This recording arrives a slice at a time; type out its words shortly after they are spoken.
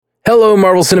Hello,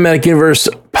 Marvel Cinematic Universe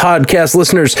podcast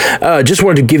listeners. Just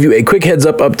wanted to give you a quick heads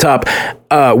up top.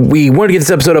 We wanted to get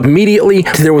this episode up immediately.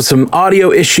 There was some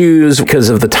audio issues because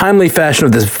of the timely fashion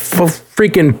of this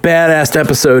freaking badass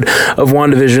episode of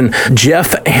WandaVision.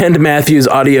 Jeff and Matthew's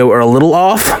audio are a little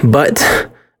off, but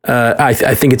I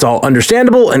think it's all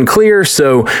understandable and clear,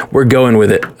 so we're going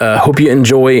with it. Hope you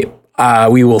enjoy.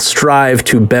 We will strive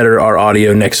to better our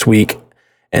audio next week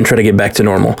and try to get back to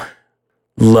normal.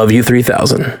 Love you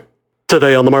 3000.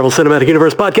 Today on the Marvel Cinematic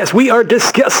Universe podcast, we are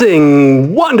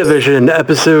discussing WandaVision,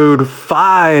 episode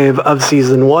 5 of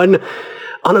season 1,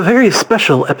 on a very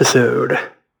special episode.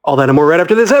 All that and more right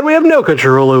after this ad we have no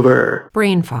control over.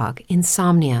 Brain fog,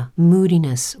 insomnia,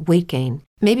 moodiness, weight gain.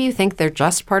 Maybe you think they're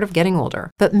just part of getting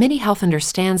older, but MIDI Health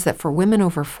understands that for women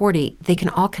over 40, they can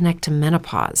all connect to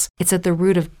menopause. It's at the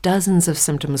root of dozens of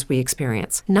symptoms we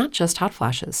experience, not just hot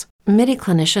flashes. MIDI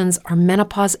clinicians are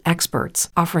menopause experts,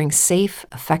 offering safe,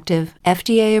 effective,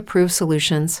 FDA-approved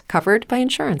solutions covered by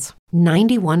insurance.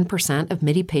 91% of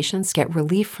MIDI patients get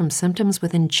relief from symptoms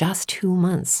within just 2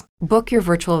 months. Book your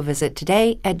virtual visit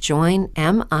today at joinmidi.com.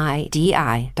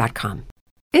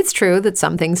 It's true that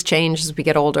some things change as we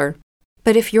get older.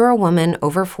 But if you're a woman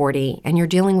over 40 and you're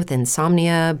dealing with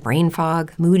insomnia, brain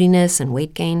fog, moodiness, and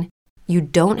weight gain, you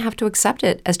don't have to accept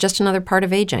it as just another part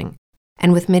of aging.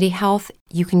 And with MIDI Health,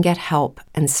 you can get help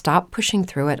and stop pushing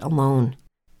through it alone.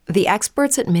 The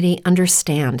experts at MIDI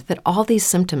understand that all these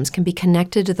symptoms can be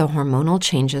connected to the hormonal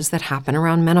changes that happen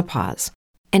around menopause,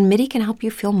 and MIDI can help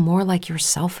you feel more like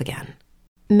yourself again.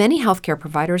 Many healthcare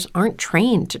providers aren't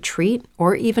trained to treat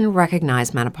or even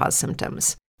recognize menopause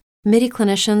symptoms. MIDI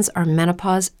clinicians are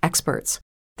menopause experts.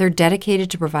 They're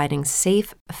dedicated to providing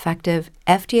safe, effective,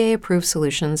 FDA-approved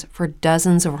solutions for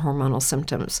dozens of hormonal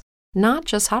symptoms, not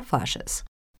just hot flashes.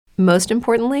 Most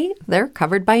importantly, they're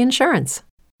covered by insurance.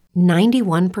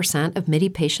 91% of MIDI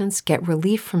patients get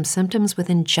relief from symptoms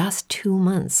within just 2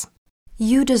 months.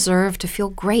 You deserve to feel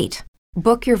great.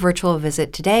 Book your virtual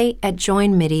visit today at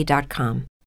joinmidi.com.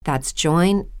 That's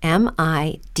joinmidi.com.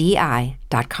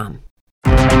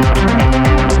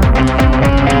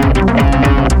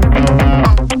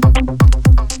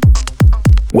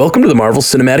 Welcome to the Marvel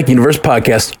Cinematic Universe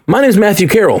podcast. My name is Matthew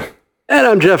Carroll. And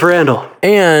I'm Jeff Randall.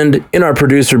 And in our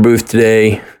producer booth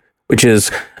today, which is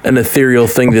an ethereal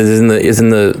thing that is in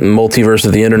the multiverse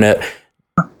of the internet,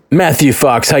 Matthew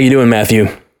Fox. How you doing, Matthew?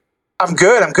 I'm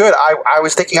good. I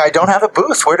was thinking I don't have a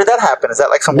booth. Where did that happen? Is that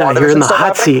like some WandaVision you're in the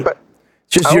hot seat.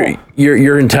 Just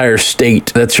your entire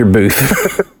state. That's your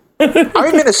booth. I'm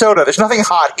in Minnesota. There's nothing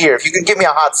hot here. If you can give me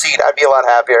a hot seat, I'd be a lot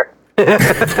happier.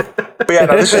 But yeah,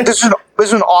 no, this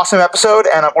is an awesome episode,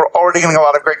 and we're already getting a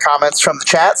lot of great comments from the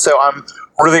chat, so I'm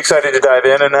really excited to dive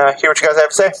in and hear what you guys have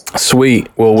to say. Sweet.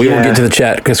 Well, we will get to the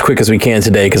chat as quick as we can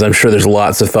today, because I'm sure there's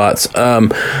lots of thoughts.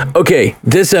 Okay,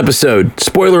 this episode,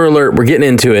 spoiler alert, we're getting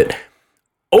into it.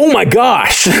 Oh my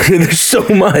gosh, there's so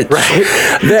much. Right?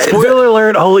 Spoiler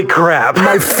alert, holy crap.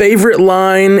 My favorite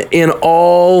line in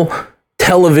all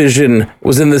television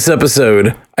was in this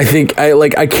episode. I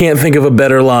can't think of a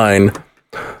better line.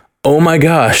 Oh my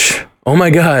gosh. Oh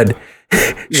my God.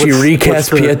 She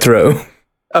recast Pietro.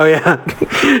 Oh yeah.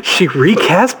 She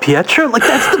recast Pietro? Like,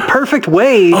 that's the perfect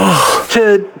way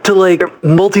to like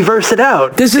multiverse it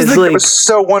out. This is it was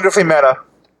so wonderfully meta.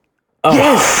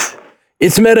 Yes.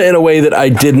 It's meta in a way that I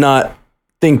did not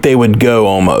think they would go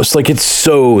almost. Like, it's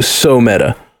so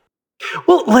meta.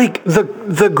 Well, like,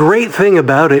 the great thing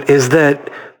about it is that,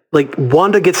 like,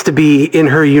 Wanda gets to be in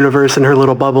her universe, in her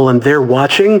little bubble, and they're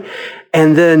watching,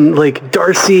 and then, like,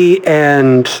 Darcy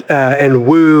and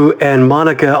Wu and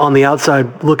Monica on the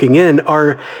outside looking in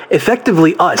are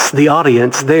effectively us, the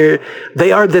audience. They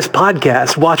are this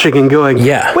podcast watching and going,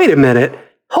 wait a minute,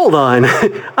 hold on,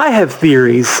 I have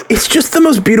theories. It's just the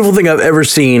most beautiful thing I've ever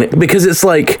seen, because it's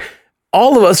like,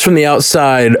 all of us from the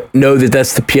outside know that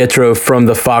that's the Pietro from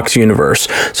the Fox universe.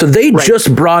 So they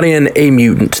just brought in a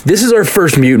mutant. This is our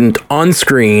first mutant on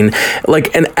screen,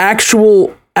 like an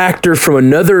actual actor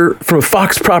from a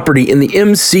Fox property in the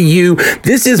MCU.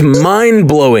 This is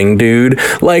mind-blowing, dude.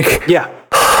 Like,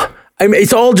 I mean,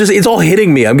 it's all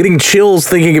hitting me. I'm getting chills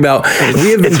thinking about,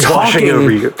 we have been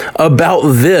talking about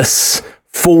this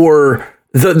for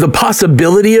the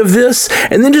possibility of this,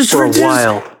 and then just for a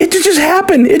while. It just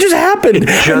happened. It just happened.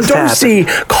 And Darcy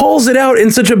calls it out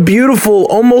in such a beautiful,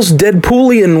 almost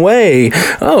Deadpoolian way.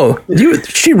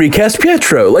 She recast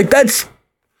Pietro. Like, that's,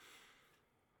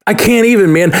 I can't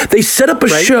even, man. They set up a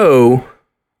show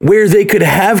where they could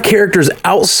have characters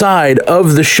outside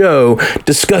of the show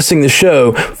discussing the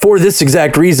show for this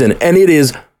exact reason, and it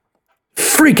is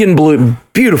freaking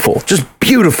beautiful. Just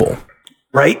beautiful.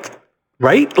 Right?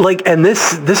 Right? Like, and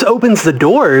this opens the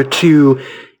door to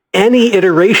any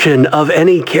iteration of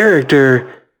any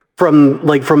character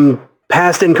from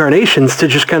past incarnations to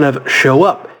just kind of show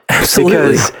up.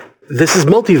 Absolutely. Because this is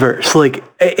multiverse. Like,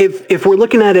 if we're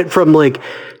looking at it from like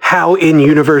how in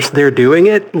universe they're doing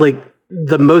it, like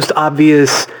the most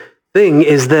obvious thing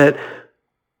is that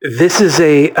this is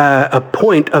a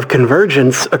point of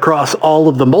convergence across all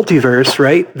of the multiverse,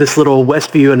 right? This little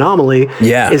Westview anomaly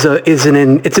it's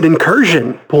an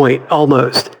incursion point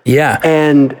almost. Yeah.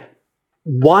 And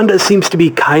Wanda seems to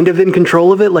be kind of in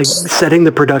control of it, like setting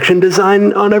the production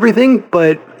design on everything,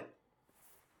 but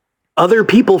other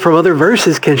people from other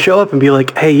verses can show up and be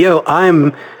like, hey, yo,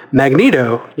 I'm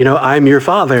Magneto, I'm your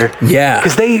father. Yeah.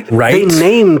 Because they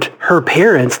named her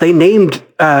parents. They named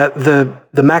the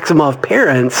Maximoff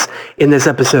parents in this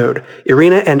episode.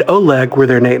 Irina and Oleg were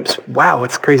their names. Wow,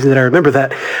 it's crazy that I remember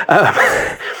that.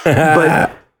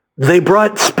 But they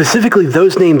brought specifically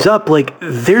those names up. Like,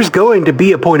 there's going to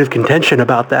be a point of contention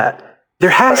about that. There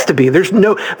has to be. There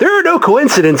are no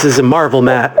coincidences in Marvel,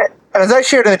 Matt. And as I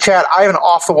shared in the chat, I have an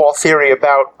off-the-wall theory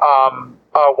about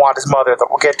Wanda's mother that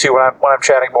we'll get to when I'm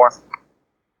chatting more.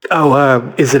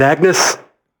 Oh, is it Agnes?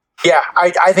 Yeah,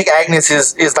 I think Agnes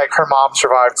is like her mom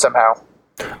survived somehow.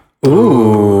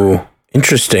 Ooh,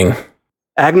 interesting.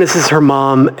 Agnes is her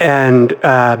mom, and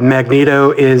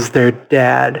Magneto is their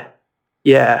dad.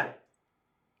 Yeah.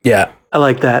 Yeah. I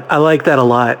like that. I like that a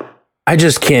lot. I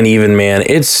just can't even, man.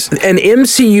 It's an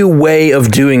MCU way of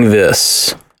doing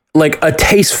this. Like a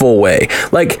tasteful way.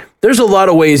 Like, there's a lot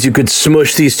of ways you could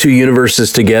smush these two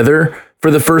universes together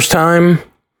for the first time.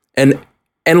 And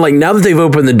like, now that they've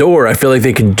opened the door, I feel like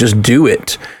they could just do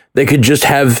it. They could just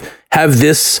have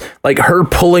this, like, her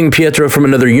pulling Pietro from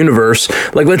another universe.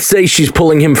 Like, let's say she's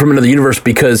pulling him from another universe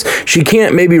because she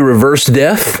can't maybe reverse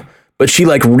death, but she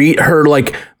her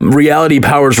reality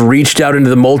powers reached out into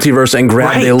the multiverse and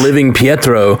grabbed a living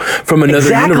Pietro from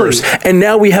another universe. And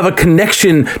now we have a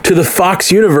connection to the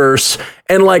Fox universe,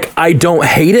 and like, I don't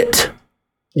hate it.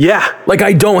 Yeah. Like,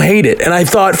 I don't hate it. And I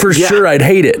thought for sure I'd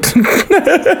hate it.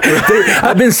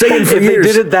 I've been saying for years.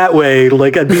 If they did it that way,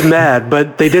 like, I'd be mad,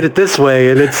 but they did it this way,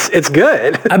 and it's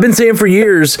good. I've been saying for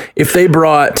years, if they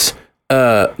brought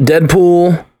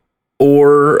Deadpool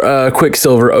or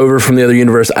Quicksilver over from the other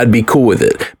universe, I'd be cool with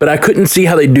it. But I couldn't see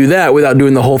how they do that without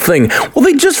doing the whole thing. Well,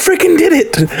 they just freaking did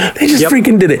it. They just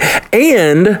freaking did it.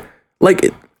 And,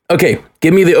 like, okay,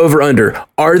 give me the over-under.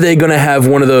 Are they going to have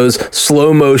one of those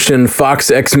slow-motion Fox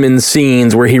X-Men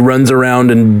scenes where he runs around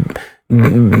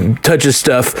and touches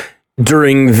stuff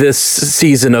during this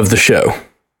season of the show?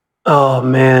 Oh,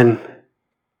 man.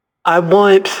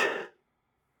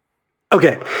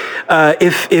 Okay,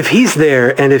 if he's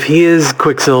there and if he is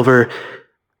Quicksilver,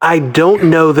 I don't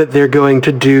know that they're going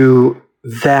to do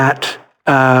that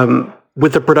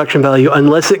with the production value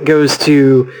unless it goes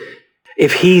to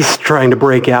if he's trying to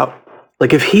break out.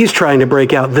 Like, if he's trying to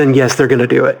break out, then yes, they're going to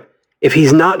do it. If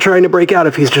he's not trying to break out,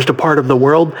 if he's just a part of the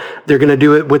world, they're going to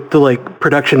do it with the like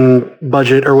production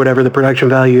budget or whatever, the production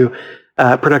value,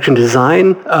 production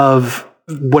design of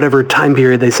whatever time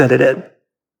period they set it in.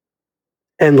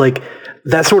 And like,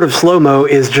 that sort of slow-mo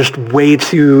is just way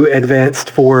too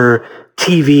advanced for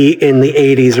TV in the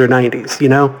 80s or 90s, you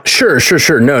know? Sure.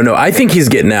 No, I think he's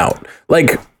getting out.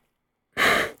 Like,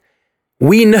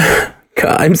 we know...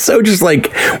 God, I'm so just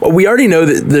like... Well, we already know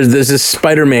that there's this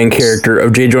Spider-Man character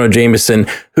of J. Jonah Jameson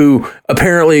who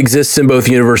apparently exists in both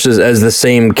universes as the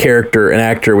same character and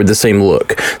actor with the same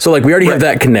look. So, like, we already have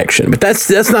that connection. But that's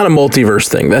not a multiverse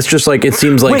thing. That's just like... It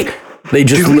seems like they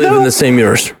just live in the same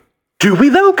universe. Do we,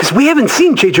 though? Because we haven't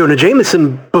seen J. Jonah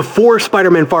Jameson before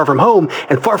Spider-Man Far From Home,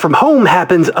 and Far From Home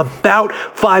happens about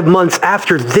 5 months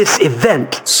after this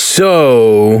event.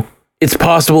 So it's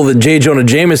possible that J. Jonah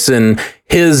Jameson,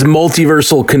 his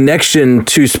multiversal connection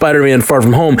to Spider-Man Far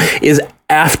From Home is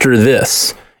after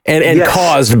this, and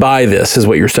caused by this, is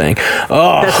what you're saying.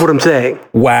 Oh, that's what I'm saying.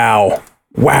 Wow.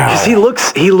 Because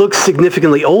he looks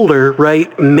significantly older,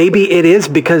 right? Maybe it is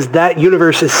because that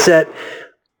universe is set...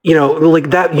 You know,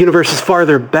 like that universe is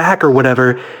farther back or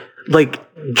whatever. Like,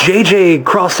 JJ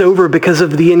crossed over because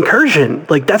of the incursion.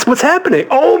 Like, that's what's happening.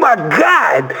 Oh my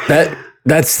God.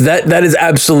 That is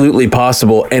absolutely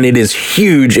possible, and it is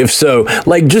huge if so.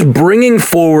 Like, just bringing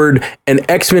forward an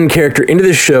X-Men character into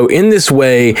this show in this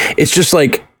way, it's just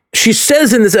like, she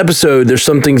says in this episode, there's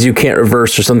some things you can't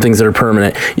reverse, or some things that are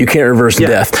permanent. You can't reverse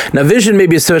death. Now, Vision may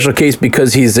be a special case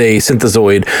because he's a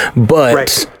synthezoid,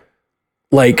 but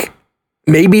like...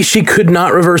 maybe she could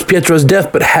not reverse Pietro's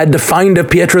death, but had to find a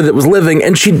Pietro that was living,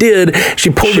 and she did. She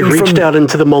reached out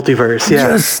into the multiverse.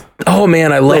 Yeah. Oh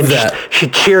man, I love that. She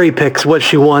cherry picks what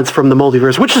she wants from the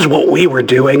multiverse, which is what we were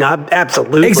doing.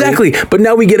 Absolutely. Exactly. But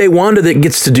now we get a Wanda that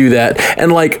gets to do that,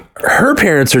 and like her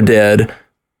parents are dead,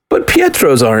 but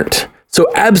Pietro's aren't. So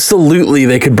absolutely,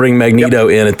 they could bring Magneto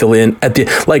in at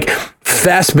the like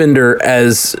Fassbender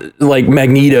as like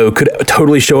Magneto could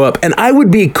totally show up, and I would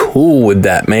be cool with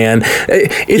that, man.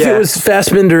 If it was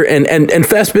Fassbender and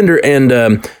Fassbender and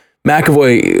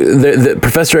McAvoy, the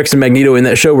Professor X and Magneto in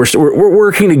that show, we're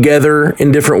working together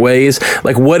in different ways.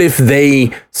 Like, what if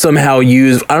they somehow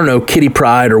use, I don't know, Kitty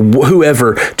Pryde or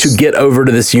whoever to get over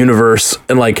to this universe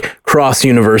and like cross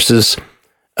universes,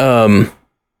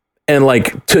 and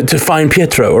like to find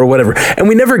Pietro or whatever. And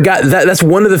we never got that. That's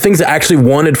one of the things I actually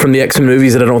wanted from the X-Men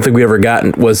movies that I don't think we ever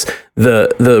gotten was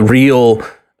the real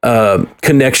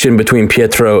connection between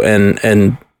Pietro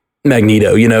and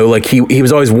Magneto. You know, like he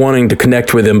was always wanting to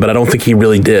connect with him, but I don't think he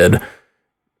really did.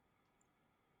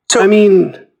 So, I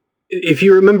mean, if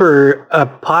you remember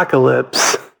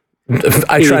Apocalypse,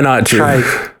 I try not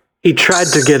to. He tried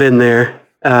to get in there.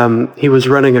 He was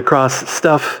running across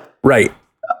stuff. Right.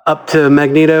 Up to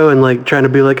Magneto and like trying to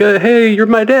be like, hey, you're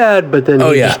my dad, but then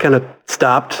he just kind of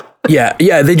stopped. Yeah.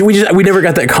 We never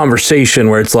got that conversation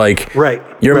where it's like, right,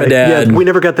 you're my dad. Yeah, we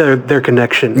never got their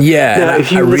connection. Yeah, now,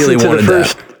 if you I really wanted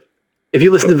that. If you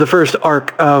listen to the first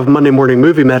arc of Monday Morning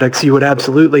Movie Medics, you would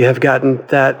absolutely have gotten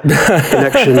that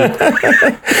connection.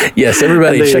 Yes,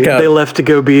 everybody check out. They left to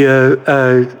go be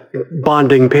a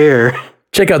bonding pair.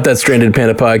 Check out that Stranded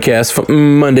Panda podcast,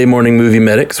 Monday Morning Movie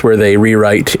Medics, where they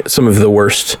rewrite some of the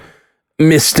worst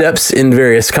missteps in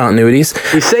various continuities.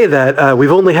 We say that. We've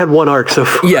only had one arc so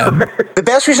far. Yeah. The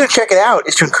best reason to check it out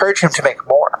is to encourage him to make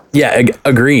more. Yeah,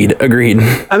 agreed.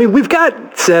 I mean, we've got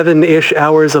 7-ish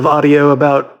hours of audio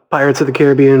about Pirates of the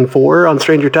Caribbean 4 on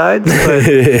Stranger Tides, but,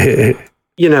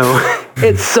 you know,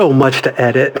 it's so much to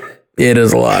edit. It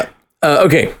is a lot.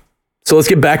 Okay, so let's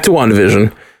get back to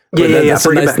WandaVision. That's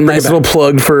a nice little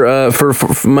plug for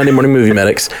Monday Morning Movie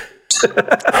Medics.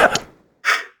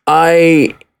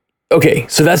 Okay,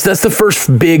 so that's the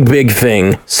first big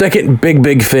thing. Second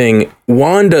big thing,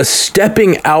 Wanda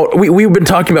stepping out. We've been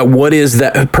talking about what is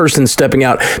that person stepping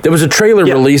out. There was a trailer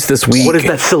released this week. What is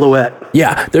that silhouette?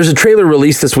 Yeah, there's a trailer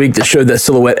released this week that showed that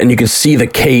silhouette, and you can see the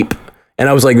cape. And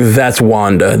I was like, that's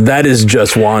Wanda. That is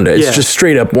just Wanda. It's just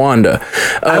straight up Wanda.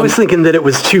 I was thinking that it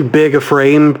was too big a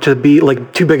frame to be,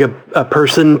 like, too big a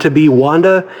person to be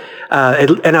Wanda.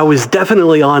 And I was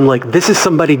definitely on, like, this is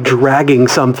somebody dragging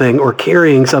something or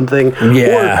carrying something.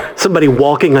 Yeah. Or somebody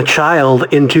walking a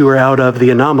child into or out of the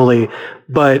anomaly.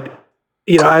 But,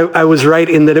 you know, I was right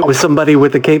in that it was somebody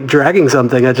with a cape dragging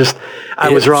something. I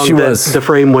was wrong that the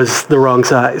frame was the wrong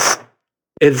size.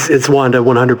 It's Wanda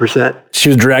 100%. She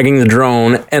was dragging the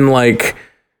drone, and like,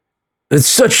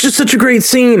 it's just such a great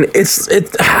scene.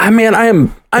 It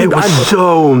was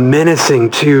so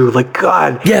menacing too. Like,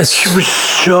 God, yes, she was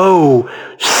so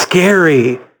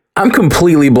scary. I'm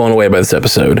completely blown away by this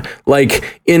episode.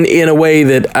 Like in a way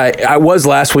that I was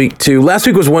last week too. Last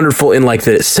week was wonderful in like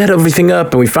that it set everything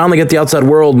up and we finally got the outside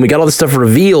world and we got all this stuff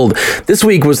revealed. This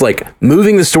week was like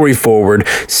moving the story forward,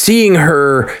 seeing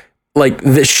her. Like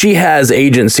that she has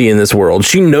agency in this world.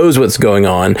 She knows what's going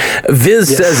on.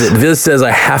 Viz says it. Viz says,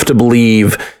 I have to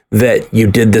believe that you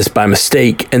did this by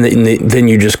mistake and then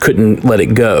you just couldn't let it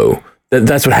go.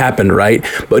 That's what happened, right?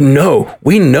 But no,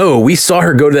 we saw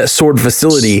her go to that sword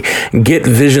facility, get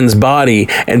Vision's body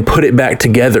and put it back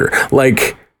together.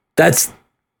 Like that's,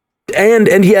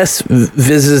 and yes,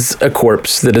 Viz is a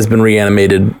corpse that has been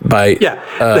reanimated by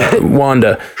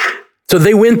Wanda. So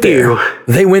they went there.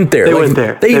 They went there.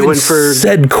 They even went for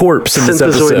said corpse in this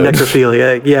episode.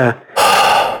 Necrophilia, yeah.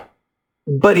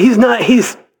 But he's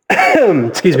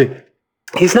excuse me.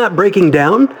 He's not breaking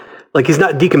down. Like, he's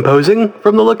not decomposing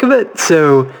from the look of it.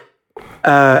 So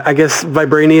I guess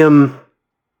vibranium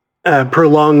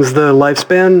prolongs the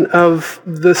lifespan of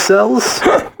the cells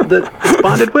that it's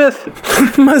bonded with.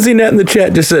 Muzzynet in the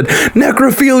chat just said,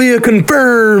 necrophilia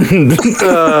confirmed. It's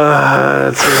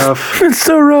rough. It's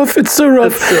so rough. It's so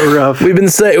rough. We've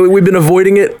been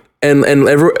avoiding it. And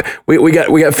we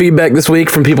got feedback this week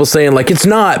from people saying like it's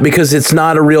not because it's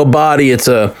not a real body, it's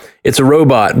a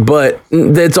robot, but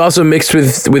it's also mixed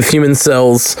with human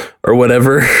cells or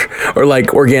whatever, or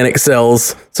like organic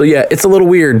cells. So yeah, it's a little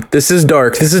weird. This is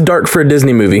dark. This is dark for a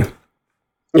Disney movie.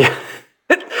 Yeah,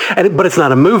 but it's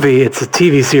not a movie; it's a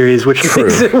TV series, which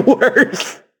makes it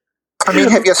worse. I mean,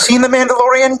 have you seen The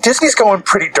Mandalorian? Disney's going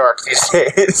pretty dark these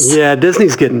days. Yeah,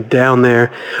 Disney's getting down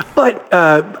there. But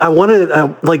I want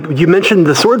to, like you mentioned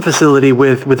the sword facility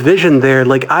with Vision there.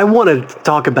 Like, I want to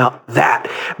talk about that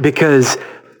because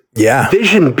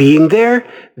Vision being there,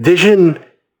 Vision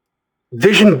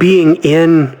being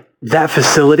in that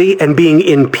facility and being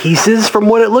in pieces from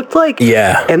what it looked like.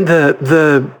 Yeah. And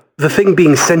the thing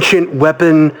being sentient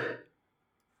weapon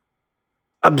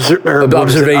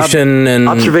observation and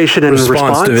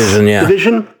response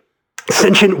division.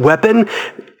 Sentient weapon.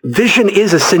 Vision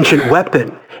is a sentient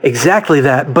weapon. Exactly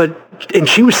that. And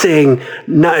she was saying,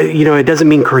 it doesn't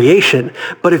mean creation.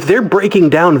 But if they're breaking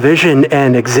down Vision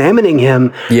and examining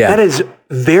him, that is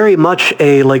very much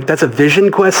that's a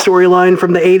Vision Quest storyline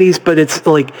from the 80s, but it's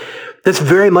like, that's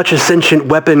very much a sentient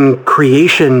weapon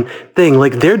creation thing.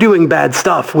 Like, they're doing bad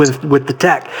stuff with the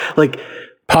tech. Like,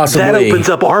 possibly. That opens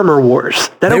up Armor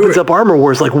Wars. Armor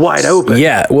Wars like wide open.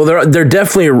 Yeah, well, they're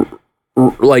definitely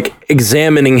like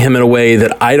examining him in a way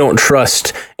that I don't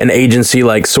trust an agency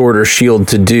like Sword or Shield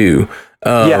to do.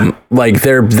 Like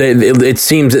it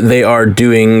seems that they are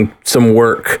doing some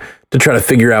work to try to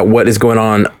figure out what is going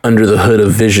on under the hood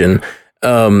of Vision.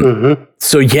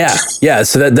 So yeah.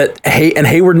 So that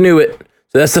Hayward knew it.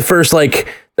 So that's the first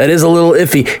that is a little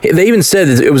iffy. They even said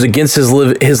that it was against his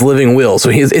living will. So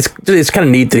it's kind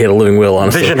of neat that he had a living will,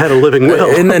 honestly. Vision had a living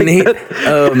will. And then he...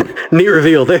 neat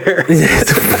reveal there.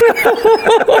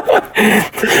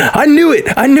 I knew it.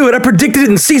 I predicted it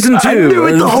in season 2. I knew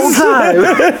it the whole time.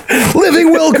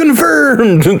 Living will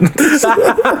confirmed.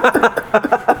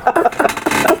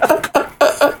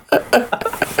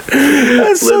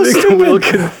 That's so living will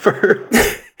confirmed.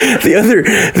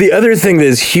 The other thing that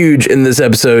is huge in this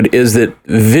episode is that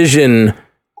Vision,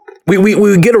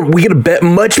 we get a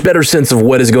much better sense of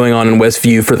what is going on in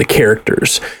Westview for the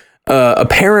characters.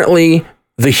 Apparently,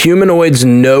 the humanoids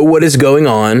know what is going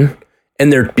on,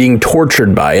 and they're being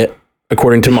tortured by it,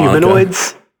 according to Monica.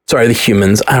 Humanoids? Sorry, the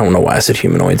humans. I don't know why I said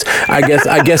humanoids. I guess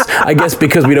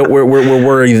because we're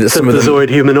worried that some of them Zoid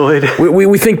humanoid.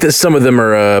 We think that some of them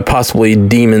are possibly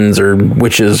demons or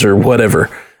witches or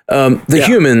whatever. The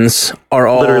humans are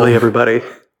all literally everybody.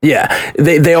 Yeah,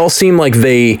 they all seem like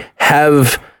they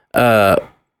have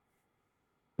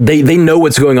they know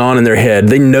what's going on in their head.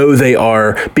 They know they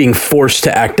are being forced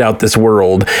to act out this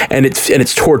world, and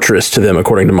it's torturous to them,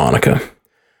 according to Monica.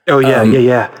 Oh yeah,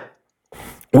 yeah.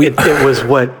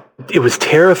 It was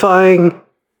terrifying.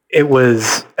 It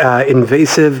was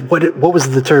invasive. What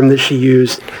was the term that she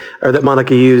used, or that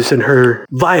Monica used in her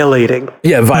violating?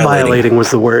 Yeah, violating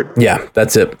was the word. Yeah,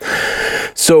 that's it.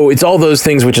 So it's all those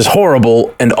things, which is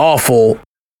horrible and awful.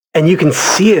 And you can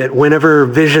see it whenever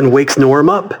Vision wakes Norm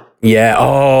up. Yeah.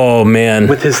 Oh man.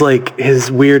 With his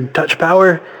weird touch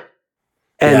power,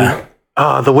 and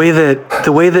the way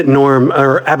that Norm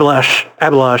or Abalash,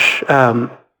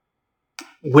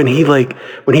 when he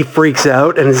freaks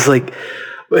out and is like,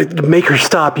 make her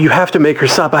stop. You have to make her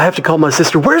stop. I have to call my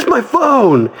sister. Where's my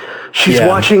phone? She's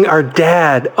watching our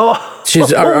dad. Oh,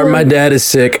 my dad is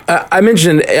sick. I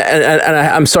mentioned, and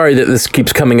I'm sorry that this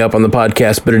keeps coming up on the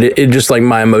podcast, but it just like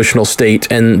my emotional state,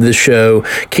 and the show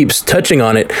keeps touching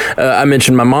on it. I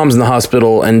mentioned my mom's in the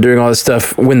hospital, and doing all this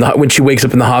stuff when she wakes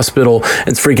up in the hospital and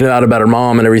is freaking out about her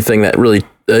mom and everything, that really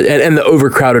and the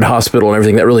overcrowded hospital and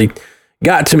everything, that really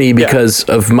got to me because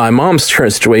of my mom's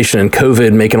current situation and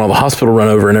COVID making all the hospital run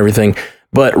over and everything.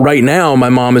 But right now, my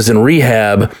mom is in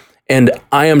rehab, and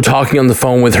I am talking on the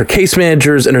phone with her case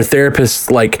managers and her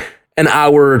therapists like an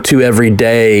hour or two every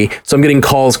day. So I'm getting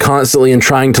calls constantly and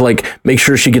trying to make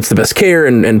sure she gets the best care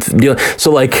and deal.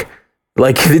 So like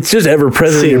it's just ever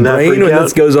present in your brain when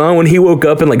this goes on. When he woke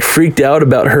up and freaked out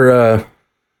about her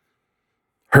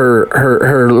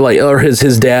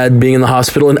his dad being in the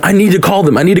hospital, and I need to call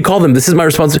them. This is my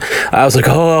responsibility. I was like,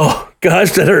 oh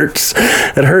gosh, that hurts.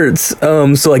 So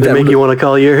that make you want to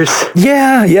call yours?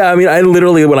 Yeah. I mean, I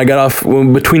literally, when I got off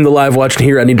between the live watch and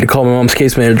here, I needed to call my mom's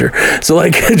case manager. So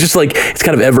it's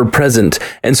kind of ever present,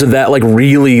 and so that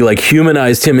really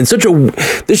humanized him in such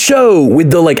the show with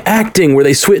the acting where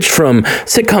they switched from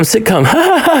sitcom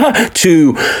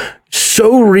to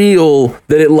so real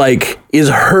that it is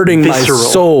hurting visceral. My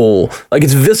soul.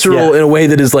 It's visceral in a way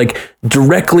that is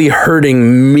directly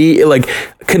hurting me,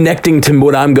 connecting to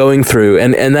what I'm going through.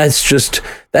 And that is just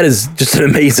an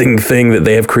amazing thing that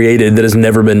they have created that has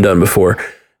never been done before.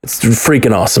 It's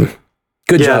freaking awesome.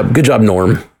 Good job. Good job,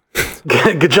 Norm.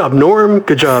 Good job, Norm.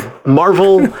 Good job,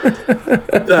 Marvel. In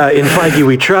Feige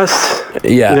we trust.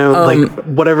 Yeah.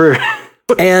 Whatever.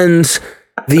 And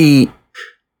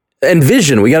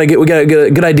Vision, we gotta get a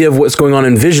good idea of what's going on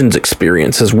in Vision's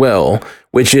experience as well,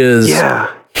 which is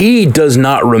he does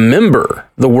not remember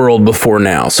the world before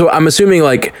now. So I'm assuming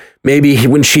like maybe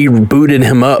when she booted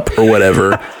him up or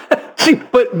whatever. She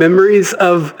put memories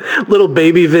of little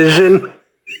baby Vision.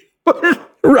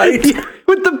 Right.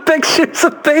 With the pictures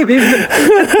of baby Vision.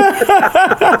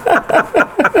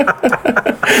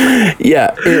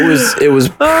 Yeah, it was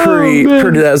pretty,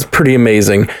 that was pretty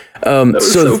amazing. That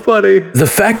was so funny. The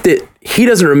fact that he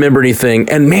doesn't remember anything,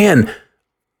 and man,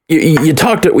 we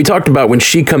talked about when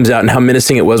she comes out and how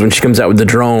menacing it was when she comes out with the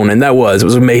drone, and it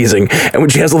was amazing. And when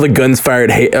she has all the guns fired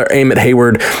aim at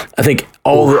Hayward, I think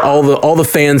all the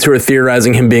fans who are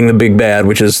theorizing him being the big bad,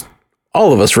 which is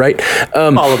all of us, right?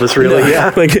 All of us, really,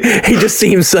 yeah. Like he just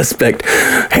seems suspect.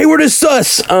 Hayward is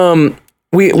sus.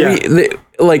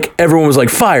 Like everyone was like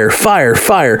fire,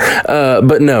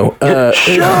 but no.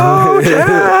 Shoot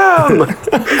him!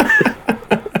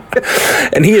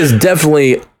 And he is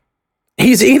definitely.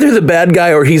 He's either the bad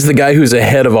guy or he's the guy who's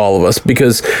ahead of all of us,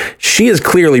 because she is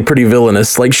clearly pretty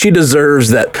villainous. Like she deserves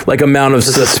that like amount of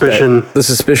suspicion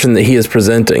that he is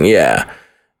presenting. Yeah.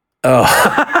 Oh.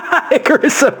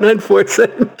 Icarus 794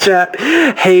 said in chat,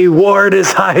 Hayward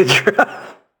is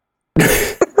Hydra.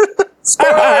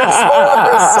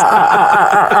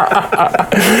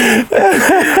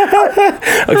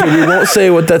 Okay, we won't say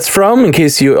what that's from in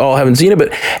case you all haven't seen it,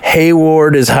 but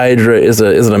Hayward is Hydra is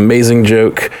an amazing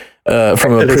joke.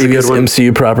 From a previous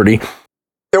MCU property.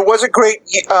 There was a great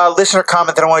listener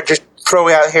comment that I want to just throw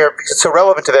out here because it's so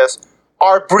relevant to this.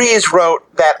 Our Breeze wrote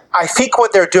that I think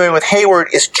what they're doing with Hayward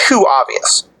is too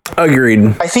obvious.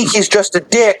 Agreed. I think he's just a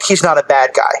dick. He's not a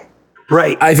bad guy.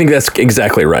 Right. I think that's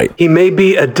exactly right. He may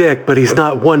be a dick, but he's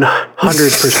not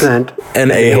 100%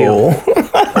 an a-hole.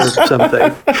 Or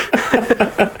something.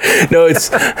 No,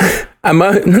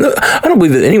 I don't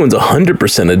believe that anyone's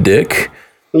 100% a dick.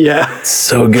 Yeah.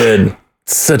 So good.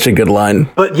 Such a good line.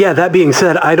 But yeah, that being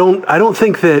said, I don't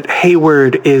think that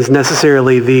Hayward is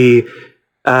necessarily the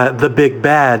big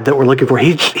bad that we're looking for.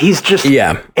 He's just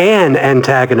an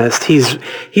antagonist.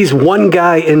 He's one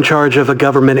guy in charge of a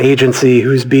government agency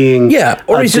who's being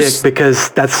or he's dick just, because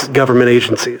that's government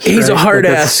agencies. He's a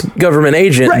hard-ass government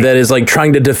agent that is like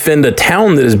trying to defend a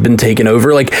town that has been taken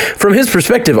over. Like from his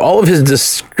perspective, all of his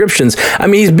descriptions. I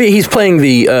mean, he's playing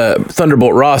the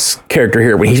Thunderbolt Ross character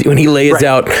here when he lays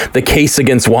out the case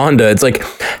against Wanda. It's like,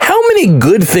 how many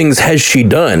good things has she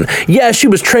done? Yeah, she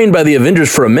was trained by the Avengers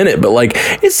for a minute, but like,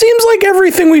 it seems like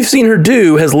everything we've seen her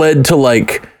do has led to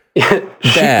like bad. She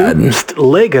oopsed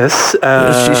Lagos.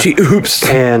 She oopsed.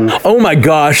 And oh my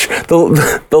gosh, the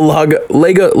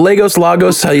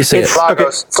Lagos. How do you say it?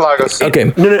 Lagos. It's Lagos. Okay.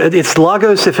 No, it's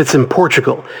Lagos if it's in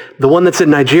Portugal. The one that's in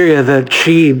Nigeria that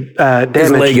she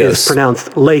damaged is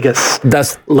pronounced Lagos.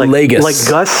 That's like Lagos. Like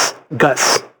Gus.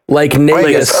 Like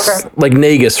Nagus. Okay. Like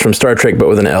Nagus from Star Trek, but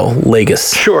with an L.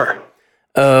 Lagos. Sure.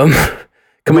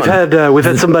 We've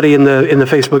had somebody in the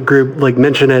Facebook group like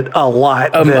mention it a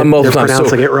lot. Multiple they're times.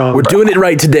 pronouncing it wrong. We're doing it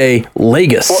right today.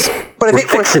 Lagos. But I We're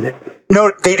think fixing it.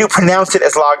 No, they do pronounce it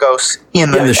as Lagos in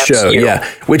the show.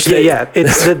 MCU. Yeah,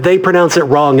 It's that they pronounce it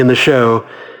wrong in the show,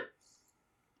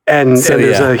 and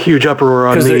there's a huge uproar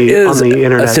on the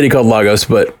internet. A city called Lagos,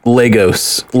 but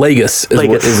Lagos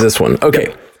is this one. Okay.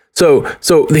 Yep. So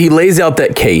he lays out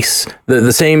that case,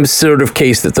 the same sort of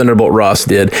case that Thunderbolt Ross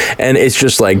did, and it's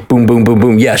just like boom, boom, boom,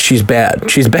 boom. Yeah, she's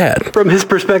bad. She's bad. From his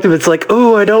perspective, it's like,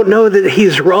 oh, I don't know that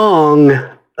he's wrong.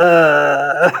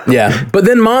 Yeah, but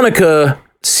then Monica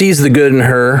sees the good in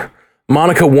her.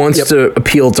 Monica wants to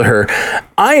appeal to her.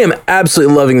 I am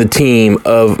absolutely loving the team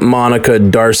of Monica,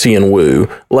 Darcy, and Wu.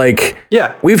 Like,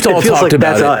 we've all talked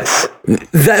about it. Us.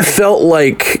 That felt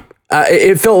like.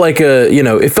 It felt like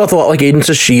it felt a lot like Agents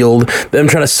of S.H.I.E.L.D., them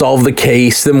trying to solve the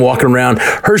case, them walking around,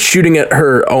 her shooting at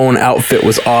her own outfit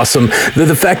was awesome.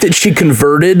 The fact that she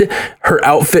converted her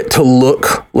outfit to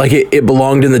look like it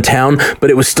belonged in the town, but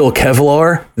it was still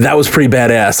Kevlar, that was pretty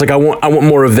badass. Like, I want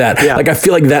more of that. Yeah. Like, I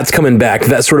feel like that's coming back,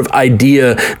 that sort of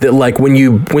idea that, like,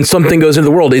 when something goes into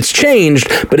the world, it's changed,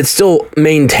 but it still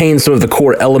maintains some of the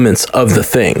core elements of the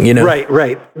thing, you know?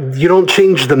 Right. You don't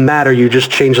change the matter, you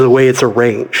just change the way it's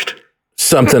arranged.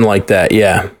 Something like that,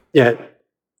 yeah. Yeah.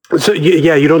 So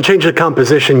you don't change the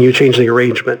composition, you change the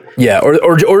arrangement. Yeah,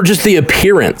 or just the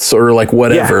appearance, or like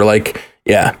whatever. Yeah. Like,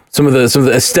 yeah, some of the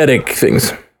aesthetic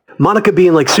things. Monica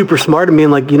being like super smart and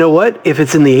being like, you know what? If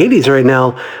it's in the 80s right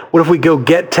now, what if we go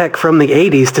get tech from the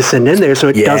 80s to send in there so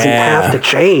it doesn't have to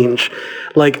change?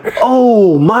 Like,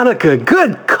 oh, Monica,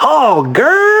 good call,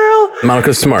 girl.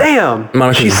 Monica's smart. Damn.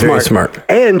 She's very smart.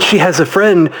 And she has a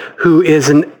friend who is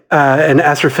an an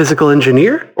astrophysical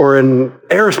engineer or an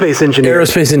aerospace engineer?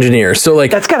 Aerospace engineer. So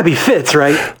like That's got to be Fitz,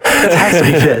 right? That has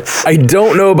to be Fitz. I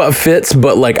don't know about Fitz,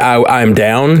 but like I'm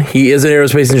down. He is an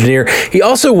aerospace engineer. He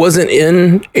also wasn't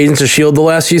in Agents of S.H.I.E.L.D. the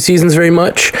last few seasons very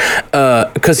much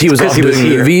because he was off doing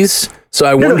movies. So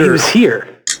I wonder. No, he was here.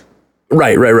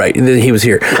 Right. He was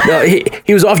here. No,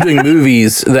 he was off doing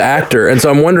movies, the actor, and so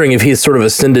I'm wondering if he's sort of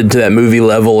ascended to that movie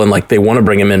level and like they want to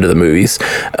bring him into the movies.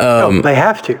 They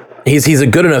have to. He's a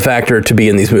good enough actor to be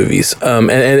in these movies. On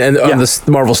the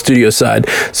Marvel Studio side,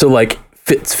 so like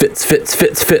Fitz.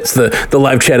 The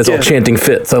live chat is all chanting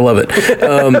Fitz. I love it.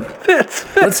 Fitz.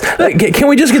 Can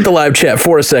we just get the live chat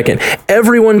for a second?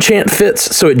 Everyone chant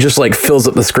Fitz, so it just like fills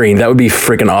up the screen. That would be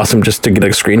freaking awesome just to get a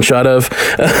screenshot of.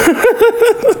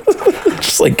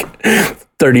 Just like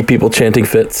 30 people chanting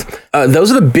Fitz.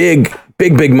 Those are the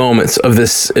big moments of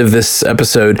this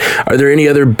episode. Are there any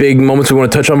other big moments we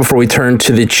want to touch on before we turn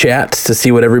to the chat to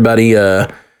see what everybody's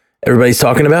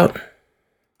talking about?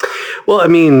 Well, I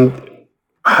mean,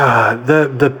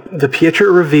 the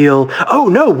Pietro reveal. Oh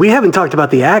no, we haven't talked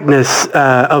about the Agnes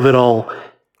of it all.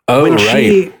 Oh, when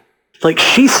right.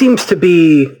 She seems to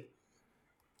be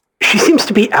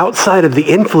outside of the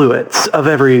influence of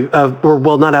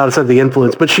not outside of the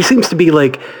influence, but she seems to be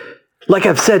like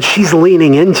I've said, she's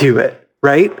leaning into it,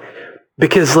 right?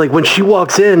 Because like when she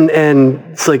walks in and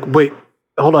it's like, wait,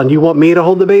 hold on, you want me to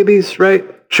hold the babies, right?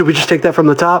 Should we just take that from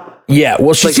the top? Yeah,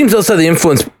 well, she seems outside the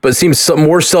influence, but seems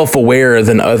more self-aware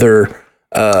than other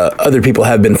people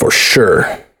have been for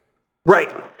sure.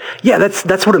 Right. Yeah,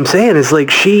 that's what I'm saying is like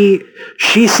she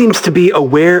seems to be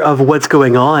aware of what's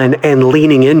going on and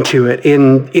leaning into it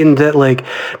in that like,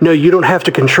 no, you don't have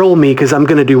to control me because I'm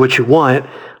going to do what you want.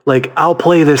 Like, I'll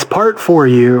play this part for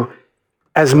you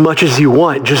as much as you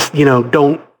want. Just,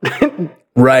 don't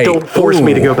right. Don't force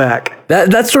me to go back.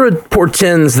 That sort of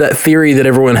portends that theory that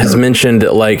everyone has mentioned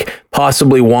that like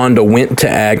possibly Wanda went to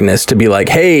Agnes to be like,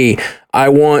 hey, I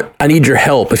need your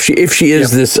help. If she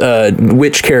is this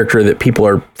witch character that people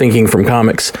are thinking from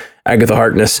comics, Agatha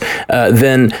Harkness,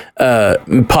 then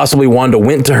possibly Wanda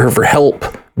went to her for help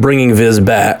bringing Viz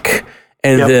back,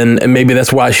 and then maybe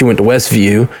that's why she went to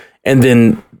Westview, and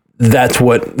then that's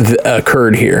what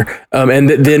occurred here. And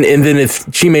then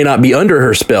if she may not be under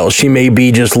her spell, she may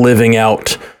be just living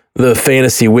out the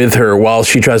fantasy with her while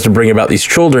she tries to bring about these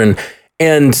children.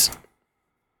 And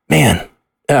man.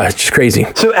 It's just crazy.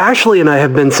 So Ashley and I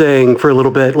have been saying for a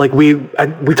little bit, like we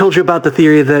told you about the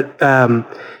theory that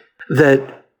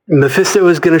that Mephisto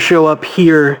is going to show up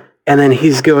here, and then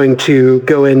he's going to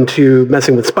go into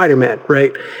messing with Spider-Man,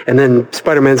 right? And then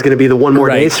Spider-Man's going to be the One More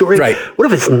Day story. Right. What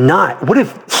if it's not? What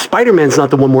if Spider-Man's not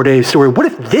the One More Day story? What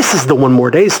if this is the One More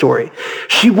Day story?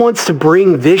 She wants to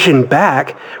bring Vision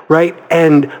back, right?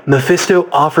 And Mephisto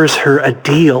offers her a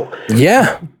deal.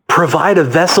 Yeah. Provide a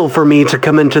vessel for me to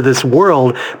come into this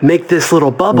world, make this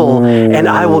little bubble, and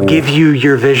I will give you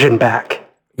your Vision back.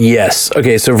 Yes.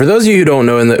 Okay, so for those of you who don't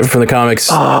know from the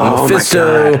comics,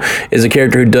 Mephisto is a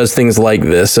character who does things like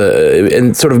this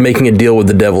and sort of making a deal with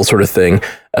the devil sort of thing.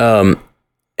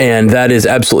 And that is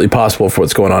absolutely possible for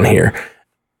what's going on here.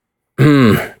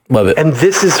 Love it. And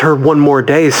this is her One More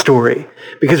Day story,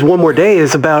 because One More Day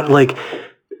is about like,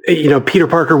 Peter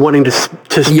Parker wanting to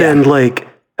spend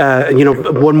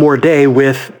one more day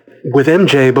with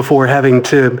MJ before having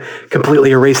to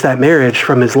completely erase that marriage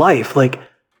from his life. Like,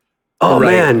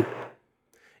 man,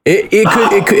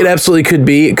 it absolutely could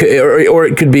be, or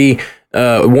it could be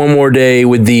One More Day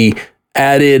with the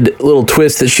added little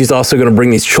twist that she's also going to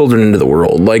bring these children into the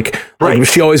world. Like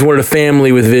she always wanted a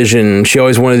family with Vision. She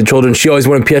always wanted the children. She always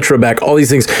wanted Pietro back. All these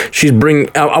things she's bringing.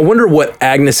 I wonder what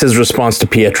Agnes's response to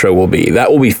Pietro will be. That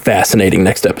will be fascinating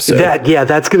next episode.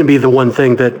 That's going to be the one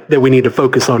thing that we need to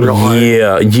focus on real hard.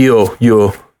 Yeah.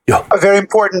 A very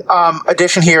important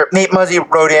addition here. Nate Muzzy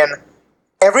wrote in,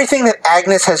 everything that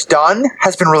Agnes has done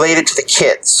has been related to the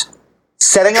kids.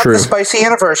 Setting up the spicy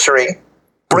anniversary,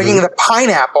 bringing the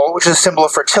pineapple, which is a symbol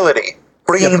of fertility,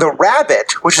 bringing the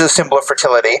rabbit, which is a symbol of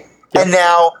fertility, and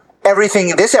now everything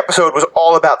in this episode was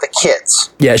all about the kids.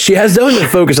 Yeah, she has definitely been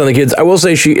focused on the kids. I will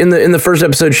say she in the first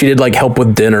episode she did like help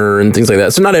with dinner and things like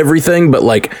that. So not everything, but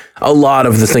like a lot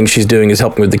of the things she's doing is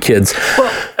helping with the kids.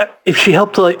 Well, if she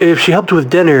helped with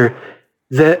dinner,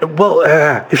 that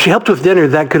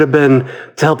could have been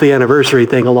to help the anniversary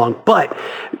thing along. But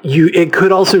it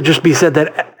could also just be said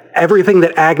that everything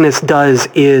that Agnes does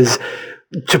is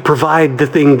to provide the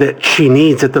thing that she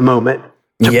needs at the moment.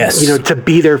 To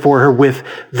be there for her with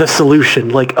the solution.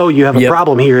 Like, oh, you have a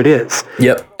problem, here it is.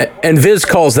 Yep. And Viz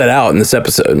calls that out in this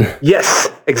episode. Yes,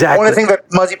 exactly. One of the things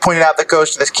that Muzzy pointed out that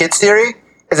goes to this kid's theory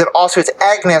is that also it's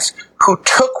Agnes who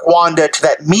took Wanda to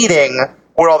that meeting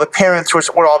where all the parents were,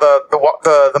 where all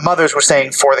the mothers were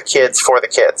saying for the kids.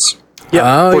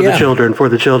 Yeah, for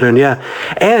the children, yeah.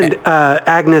 And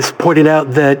Agnes pointed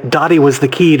out that Dottie was the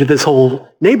key to this whole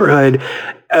neighborhood,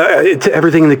 to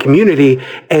everything in the community,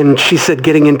 and she said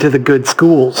getting into the good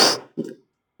schools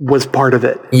was part of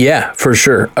it. Yeah, for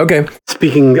sure. Okay.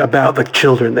 Speaking about the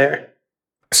children there.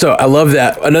 So I love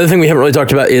that. Another thing we haven't really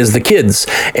talked about is the kids,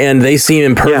 and they seem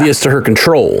impervious to her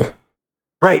control.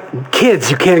 Right. Kids,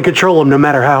 you can't control them no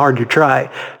matter how hard you try.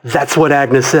 That's what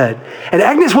Agnes said. And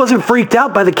Agnes wasn't freaked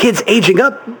out by the kids aging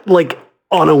up, like,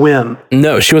 on a whim.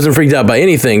 No, she wasn't freaked out by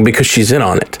anything because she's in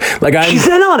on it. She's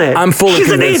in on it. I'm fully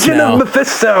convinced She's an agent now. of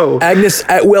Mephisto. Agnes,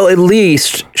 well, at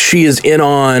least she is in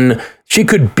on... She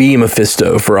could be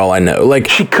Mephisto for all I know. Like,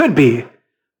 she could be.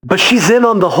 But she's in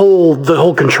on the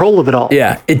whole control of it all.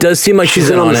 Yeah, it does seem like she's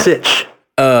in on the it. sitch.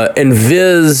 And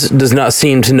Viz does not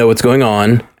seem to know what's going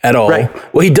on at all. Right.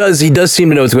 Well, he does seem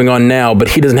to know what's going on now, but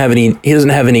he doesn't have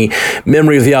any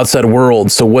memory of the outside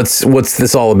world. So what's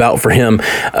this all about for him?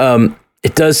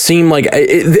 It does seem like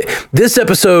this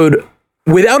episode,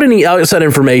 without any outside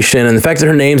information, and the fact that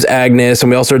her name's Agnes,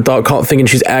 and we also thinking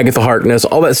she's Agatha Harkness,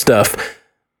 all that stuff.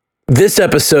 This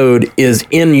episode is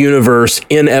in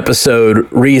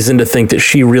episode reason to think that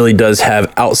she really does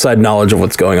have outside knowledge of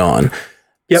what's going on.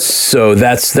 Yep. So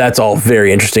that's all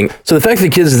very interesting. So the fact that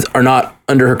the kids are not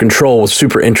under her control was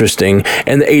super interesting,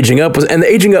 and the aging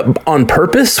up on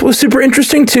purpose was super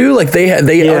interesting too. Like they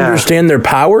understand their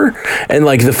power, and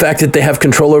like the fact that they have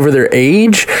control over their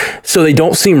age, so they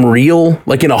don't seem real,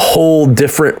 like in a whole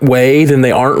different way than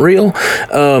they aren't real.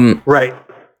 Right.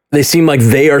 They seem like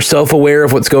they are self-aware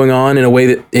of what's going on in a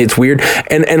way that it's weird,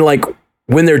 and like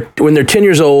when they're 10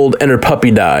 years old and her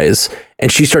puppy dies,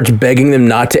 and she starts begging them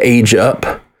not to age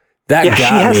up. That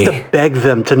got me. She has to beg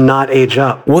them to not age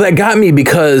up. Well, that got me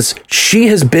because she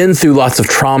has been through lots of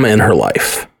trauma in her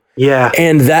life. Yeah.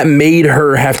 And that made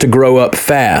her have to grow up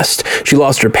fast. She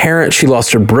lost her parents. She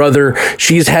lost her brother.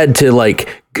 She's had to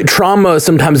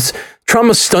sometimes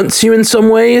trauma stunts you in some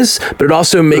ways, but it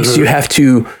also makes you have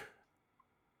to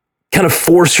kind of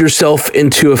force yourself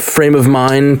into a frame of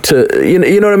mind to, you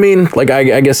know what I mean? Like,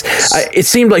 I guess it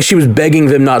seemed like she was begging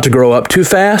them not to grow up too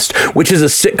fast, which is a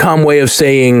sitcom way of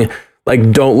saying,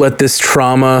 like, don't let this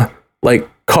trauma, like,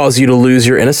 cause you to lose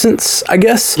your innocence, I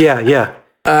guess. Yeah.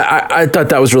 I thought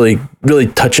that was really, really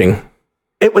touching.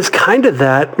 It was kind of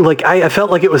that. Like, I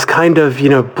felt like it was kind of,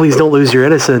 please don't lose your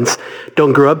innocence.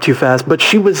 Don't grow up too fast. But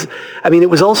it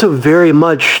was also very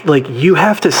much like, you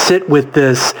have to sit with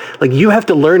this. Like, you have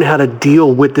to learn how to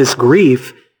deal with this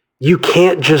grief. You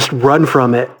can't just run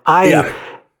from it. I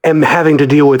am having to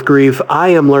deal with grief. I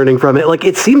am learning from it. Like,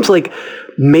 it seems like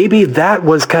maybe that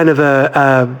was kind of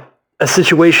a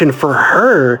situation for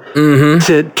her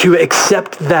to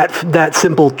accept that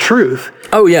simple truth.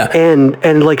 Oh yeah.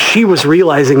 And like she was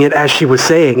realizing it as she was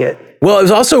saying it. Well, it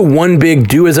was also one big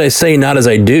do as I say, not as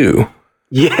I do.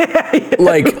 Yeah.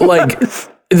 Like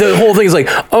the whole thing is like,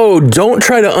 oh, don't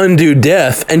try to undo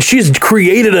death. And she's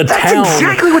created a town. That's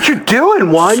exactly what you're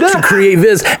doing, Wanda. To create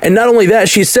Viz. And not only that,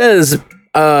 she says,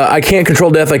 I can't control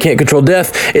death. I can't control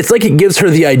death. It's like it gives her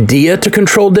the idea to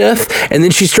control death, and then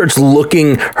she starts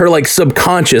looking her like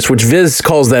subconscious, which Viz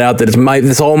calls that out, that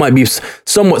this all might be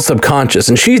somewhat subconscious,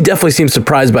 and she definitely seems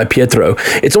surprised by Pietro.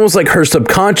 It's almost like her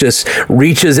subconscious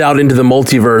reaches out into the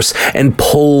multiverse and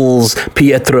pulls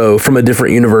Pietro from a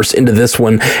different universe into this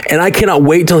one, and I cannot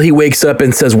wait till he wakes up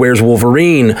and says, "Where's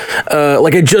Wolverine?"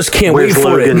 I just can't wait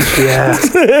for Logan? it.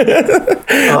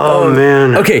 Yeah. Oh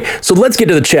man. Okay, so let's get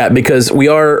to the chat because we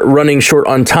are running short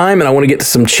on time, and I want to get to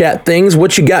some chat things.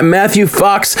 What you got, Matthew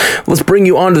Fox? Let's bring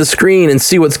you onto the screen and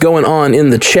see what's going on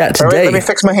in the chat today. All right, let me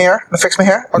fix my hair.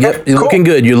 Okay, yep, you're looking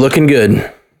good. You're looking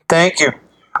good. Thank you.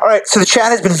 All right, so the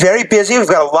chat has been very busy. We've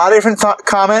got a lot of different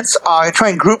comments. I'm going to try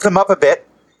and group them up a bit.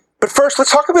 But first,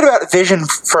 let's talk a bit about Vision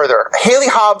further. Haley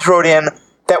Hobbs wrote in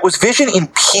that was Vision in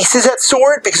pieces at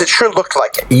Sword because it sure looked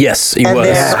like it. Yes, he was.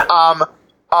 Then,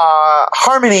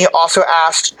 Harmony also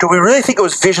asked, do we really think it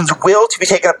was Vision's will to be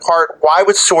taken apart? Why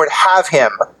would Sword have him?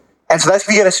 And so that's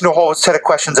going to get us into a whole set of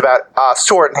questions about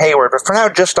Sword and Hayward. But for now,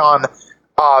 just on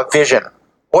Vision.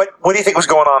 What do you think was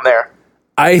going on there?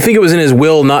 I think it was in his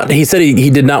will. He said he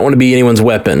did not want to be anyone's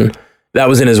weapon. That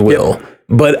was in his will. Yep.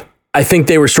 But I think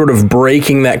they were sort of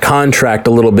breaking that contract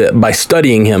a little bit by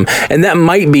studying him. And that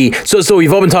might be... So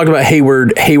we've all been talking about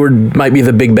Hayward. Hayward might be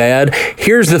the big bad.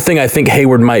 Here's the thing I think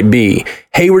Hayward might be.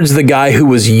 Hayward's the guy who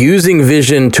was using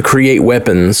Vision to create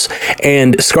weapons,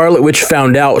 and Scarlet Witch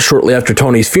found out shortly after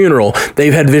Tony's funeral.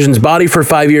 They've had Vision's body for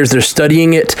 5 years. They're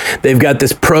studying it. They've got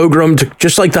this program,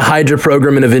 just like the Hydra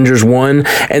program in Avengers 1,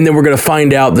 and then we're going to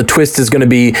find out the twist is going to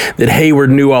be that Hayward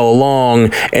knew all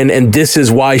along, and this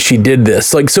is why she did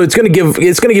this. Like, so it's going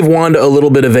to give Wanda a little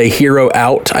bit of a hero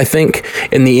out, I think,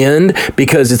 in the end,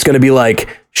 because it's going to be like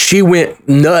she went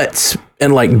nuts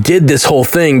and like did this whole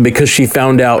thing because she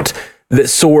found out that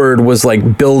SWORD was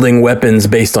like building weapons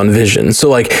based on Vision. So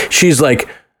like she's like,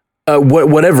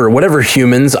 whatever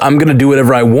humans, I'm gonna do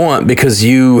whatever I want because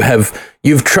you've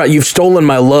stolen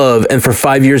my love, and for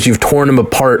 5 years you've torn him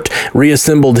apart,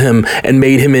 reassembled him, and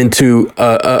made him into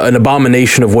an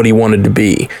abomination of what he wanted to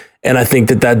be. And I think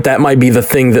that might be the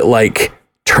thing that like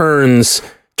turns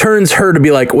her to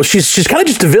be like, well, she's kind of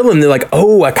just a villain. They're like,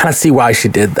 oh, I kind of see why she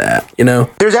did that, you know?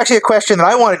 There's actually a question that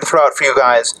I wanted to throw out for you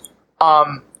guys.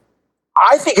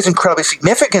 I think it's incredibly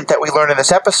significant that we learn in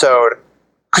this episode,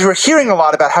 because we're hearing a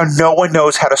lot about how no one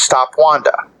knows how to stop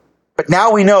Wanda. But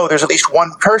now we know there's at least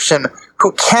one person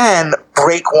who can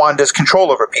break Wanda's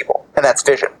control over people, and that's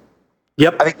Vision.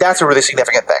 Yep. I think that's a really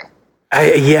significant thing.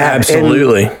 Yeah,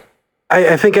 absolutely.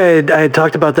 I think I had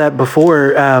talked about that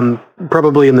before,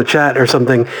 probably in the chat or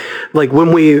something. Like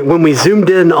when we zoomed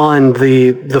in on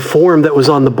the form that was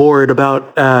on the board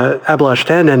about Abalash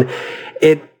Tandon,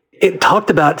 it talked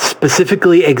about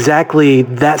specifically exactly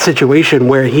that situation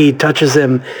where he touches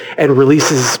him and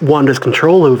releases Wanda's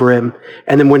control over him,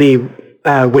 and then when he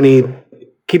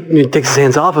takes his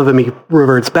hands off of him, he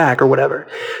reverts back or whatever.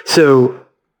 So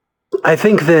I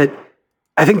think that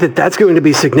that's going to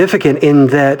be significant in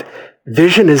that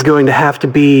Vision is going to have to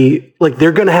be like,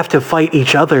 they're going to have to fight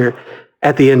each other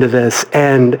at the end of this,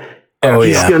 and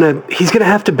he's gonna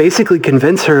have to basically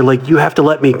convince her, like, you have to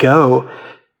let me go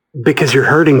because you're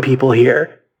hurting people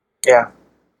here. Yeah.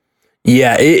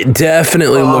 Yeah, it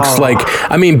definitely looks like.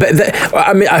 I mean, but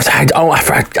I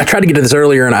tried to get to this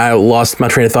earlier and I lost my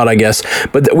train of thought, I guess.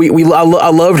 But I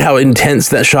loved how intense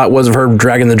that shot was of her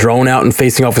dragging the drone out and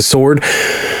facing off a sword.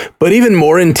 But even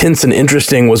more intense and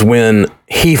interesting was when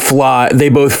they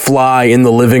both fly in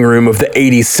the living room of the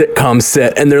 80s sitcom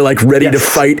set, and they're like ready to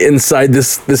fight inside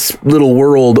this little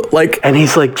world. Like, and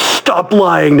he's like, "Stop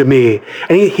lying to me!"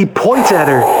 And he points at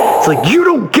her. It's like, "You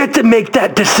don't get to make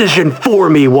that decision for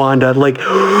me, Wanda." Like,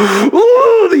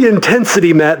 oh, the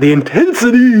intensity, Matt. The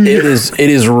intensity. It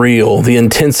is real. The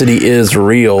intensity is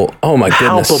real. Oh my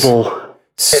goodness. Palpable.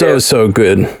 So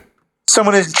good.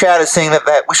 Someone in chat is saying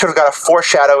that we should have got a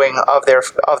foreshadowing of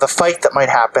the fight that might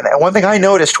happen. And one thing I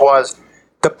noticed was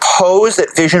the pose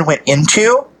that Vision went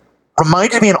into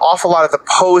reminded me an awful lot of the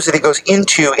pose that he goes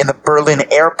into in the Berlin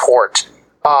airport,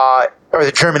 or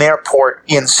the German airport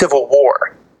in Civil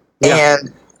War. Yeah.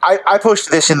 And I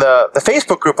posted this in the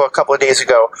Facebook group a couple of days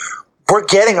ago. We're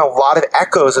getting a lot of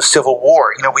echoes of Civil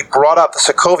War. You know, we brought up the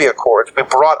Sokovia Accords. We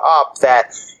brought up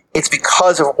that it's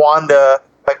because of Wanda,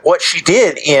 like what she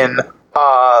did in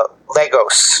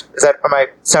Lagos. Am I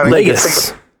sounding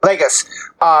Lagos? Lagos.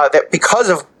 That because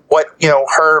of what,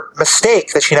 her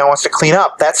mistake that she now wants to clean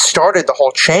up, that started the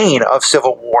whole chain of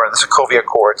Civil War and the Sokovia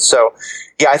Accords. So,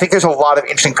 yeah, I think there's a lot of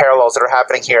interesting parallels that are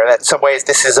happening here. That in some ways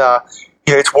this is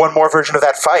it's one more version of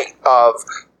that fight of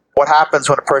what happens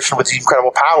when a person with these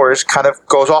incredible powers kind of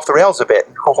goes off the rails a bit,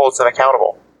 and who holds them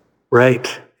accountable.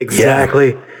 Right.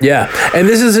 Exactly. Yeah. And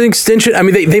this is an extension. I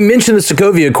mean, they mentioned the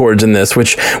Sokovia Accords in this,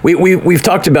 which we've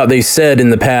talked about. They said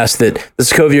in the past that the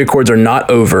Sokovia Accords are not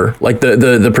over, like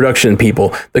the production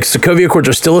people. The Sokovia Accords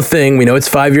are still a thing. We know it's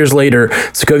 5 years later.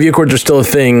 Sokovia Accords are still a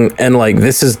thing. And like,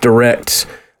 this is direct.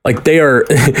 Like they are,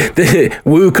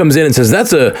 Wu comes in and says,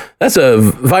 that's a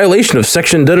violation of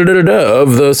section da-da-da-da-da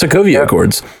of the Sokovia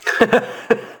Accords.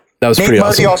 That was pretty awesome.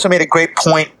 Marty also made a great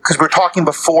point, because we were talking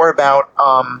before about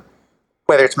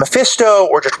whether it's Mephisto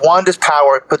or just Wanda's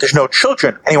power, but there's no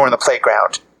children anywhere in the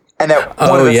playground. And that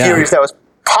one of the theories that was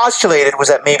postulated was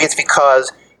that maybe it's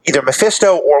because either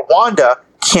Mephisto or Wanda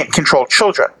can't control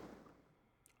children.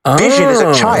 Vision is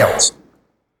a child.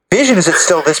 Vision is at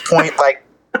still this point like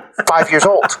 5 years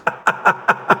old.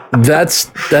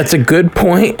 That's a good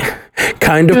point.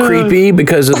 Kind of creepy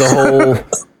because of the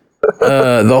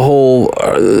whole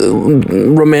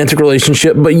romantic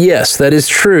relationship. But yes, that is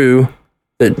true.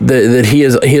 That he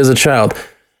is a child.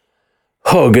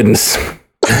 Oh goodness.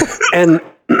 And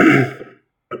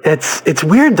it's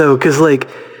weird though, because like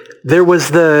there was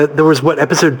what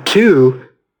episode 2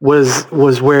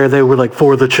 was where they were like,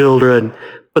 for the children,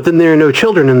 but then there are no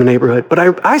children in the neighborhood. But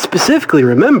I specifically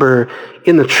remember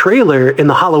in the trailer, in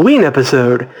the Halloween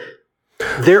episode,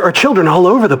 there are children all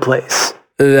over the place.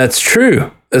 That's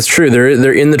true. That's true.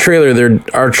 They're in the trailer. There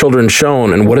are children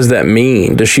shown, and what does that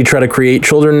mean? Does she try to create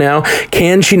children now?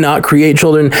 Can she not create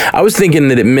children? I was thinking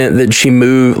that it meant that she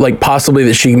moved, like possibly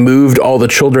that she moved all the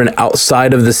children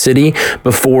outside of the city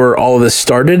before all of this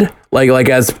started, like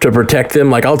as to protect them.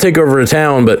 Like, I'll take over a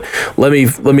town, but let me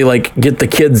like get the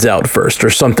kids out first, or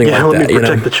something like that. Let me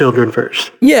protect the children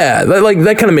first. Yeah,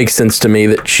 that kind of makes sense to me,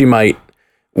 that she might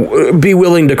be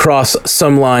willing to cross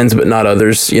some lines, but not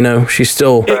others. She's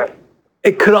still.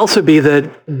 It could also be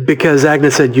that because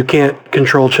Agnes said you can't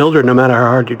control children no matter how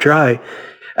hard you try,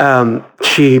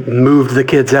 she moved the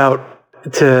kids out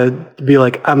to be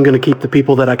like, I'm going to keep the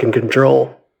people that I can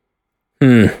control.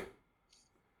 And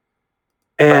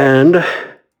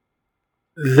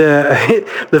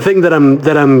the thing that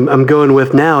I'm going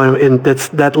with now, and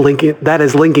that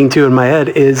is linking to in my head,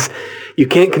 is you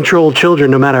can't control children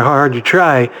no matter how hard you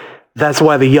try. That's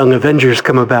why the Young Avengers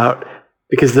come about.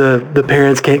 Because the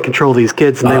parents can't control these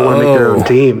kids and they want to make their own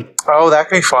team. Oh, that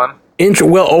could be fun.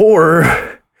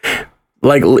 Or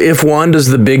like if Wanda's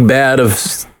the big bad of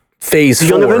Phase 4.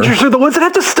 The Young Avengers are the ones that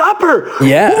have to stop her.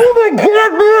 Yeah. Oh my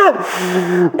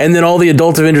God, man! And then all the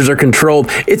adult Avengers are controlled.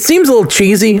 It seems a little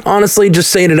cheesy, honestly, just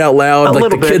saying it out loud.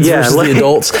 Like the kids versus the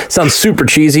adults. Sounds super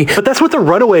cheesy. But that's what the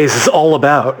Runaways is all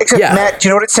about. Except, Matt, do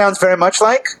you know what it sounds very much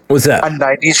like? What's that? A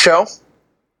 90s show.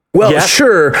 Well,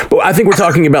 sure. But I think we're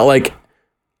talking about like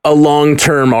a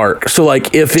long-term arc. So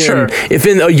like if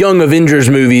in a Young Avengers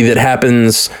movie that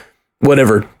happens,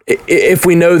 whatever, if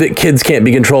we know that kids can't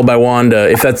be controlled by Wanda,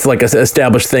 if that's like an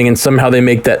established thing and somehow they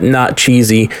make that not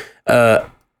cheesy, and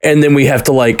then we have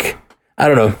to like, I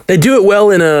don't know, they do it well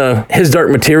in His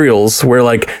Dark Materials, where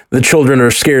like the children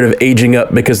are scared of aging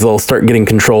up because they'll start getting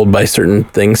controlled by certain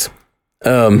things.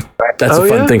 That's a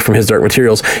fun thing from His Dark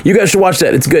Materials. You guys should watch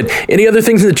that. It's good. Any other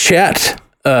things in the chat,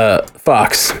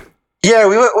 Fox? Yeah,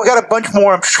 we got a bunch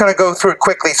more. I'm just going to go through it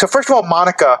quickly. So first of all,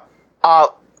 Monica.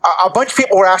 A bunch of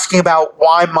people were asking about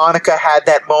why Monica had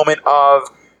that moment of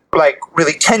like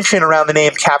really tension around the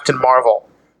name Captain Marvel.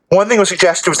 One thing was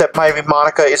suggested was that maybe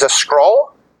Monica is a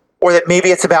Skrull, or that maybe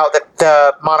it's about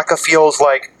that Monica feels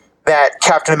like that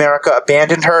Captain America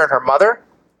abandoned her and her mother.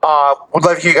 Would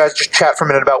love you guys just chat for a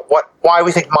minute about why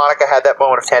we think Monica had that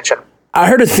moment of tension. I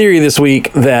heard a theory this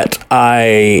week that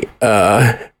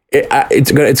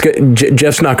it's good.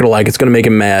 Jeff's not gonna like. It's gonna make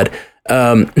him mad.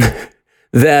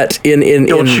 That in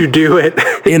don't you do it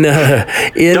in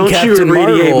don't Captain you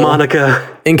irradiate Marvel,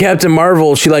 Monica. In Captain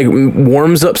Marvel, she like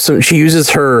warms up some. She uses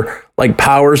her like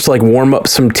powers to like warm up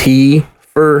some tea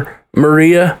for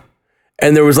Maria,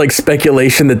 and there was like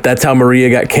speculation that that's how Maria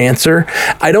got cancer.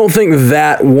 I don't think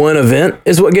that one event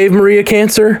is what gave Maria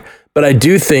cancer. But I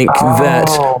do think that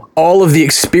all of the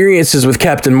experiences with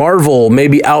Captain Marvel,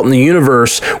 maybe out in the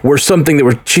universe, were something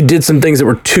that she did some things that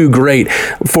were too great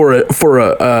for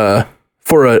a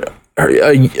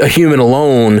human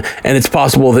alone. And it's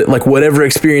possible that like whatever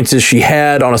experiences she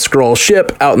had on a Skrull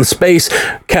ship out in space,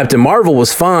 Captain Marvel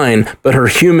was fine, but her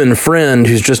human friend,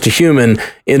 who's just a human,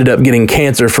 ended up getting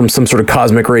cancer from some sort of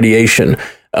cosmic radiation.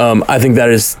 I think that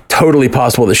is totally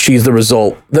possible that she's the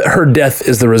result, that her death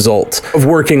is the result of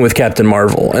working with Captain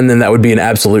Marvel. And then that would be an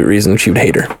absolute reason she would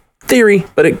hate her. Theory,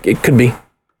 but it could be.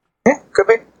 Yeah, could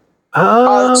be.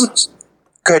 Go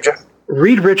ahead, Jeff.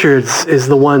 Reed Richards is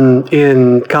the one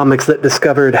in comics that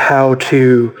discovered how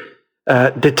to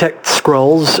detect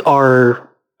Skrulls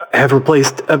have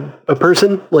replaced a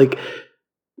person. Like,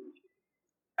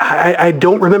 I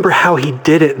don't remember how he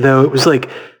did it, though. It was like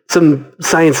some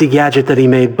sciencey gadget that he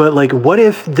made. But like, what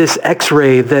if this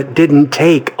X-ray that didn't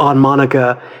take on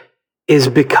Monica is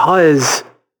because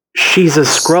she's a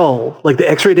Skrull? Like, the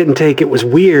X-ray didn't take. It was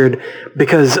weird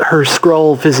because her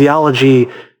Skrull physiology,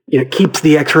 keeps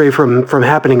the X-ray from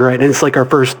happening right. And it's like our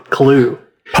first clue.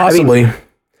 Possibly. I mean,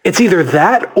 it's either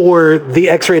that or the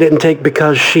X-ray didn't take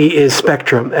because she is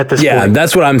Spectrum at this point. Yeah,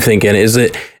 that's what I'm thinking. Is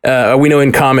that we know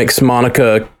in comics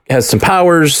Monica has some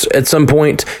powers at some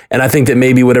point, and I think that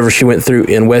maybe whatever she went through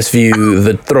in Westview,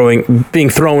 the being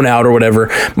thrown out or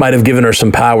whatever, might have given her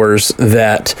some powers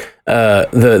that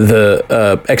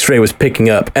the X-ray was picking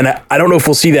up. And I don't know if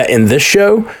we'll see that in this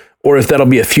show, or if that'll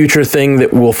be a future thing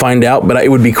that we'll find out. But it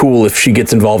would be cool if she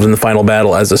gets involved in the final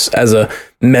battle as a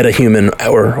meta-human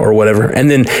or whatever.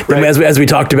 And then as we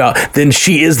talked about, then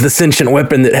she is the sentient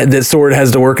weapon that Sword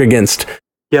has to work against.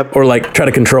 Yep. Or like try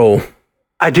to control.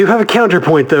 I do have a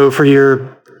counterpoint though for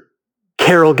your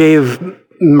Carol gave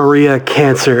Maria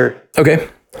cancer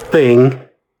thing,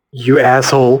 you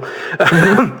asshole.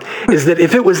 Is that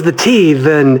if it was the tea,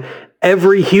 then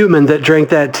every human that drank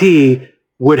that tea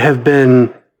would have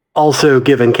been also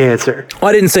given cancer. Well,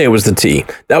 I didn't say it was the T.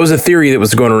 That was a theory that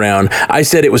was going around. I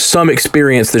said it was some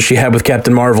experience that she had with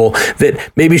Captain Marvel,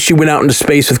 that maybe she went out into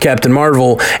space with Captain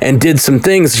Marvel and did some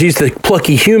things. She's the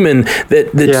plucky human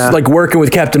that's like working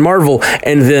with Captain Marvel,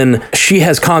 and then she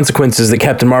has consequences that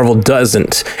Captain Marvel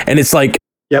doesn't. And it's like,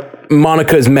 yep,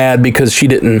 Monica is mad because she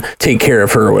didn't take care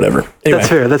of her or whatever.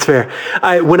 Anyway. That's fair.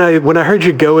 When I heard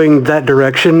you going that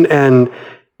direction and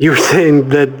you were saying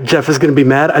that Jeff is going to be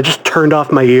mad, I just turned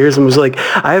off my ears and was like,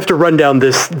 I have to run down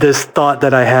this thought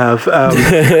that I have.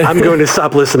 I'm going to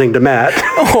stop listening to Matt.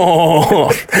 Oh,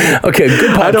 okay,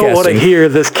 good podcasting. I don't want to hear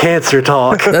this cancer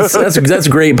talk. That's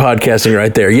great podcasting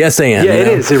right there. Yes, and yeah, it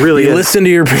is. It really is. Listen to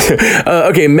your.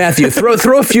 Okay, Matthew,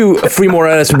 throw a few more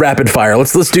at us. Rapid fire.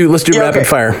 Let's do rapid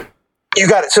fire. You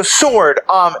got it. So Sword.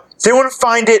 Does anyone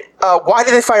find it? Why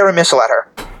did they fire a missile at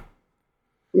her?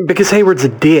 Because Hayward's a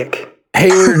dick.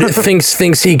 Hayward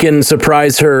thinks he can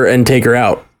surprise her and take her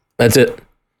out. That's it.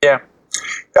 Yeah.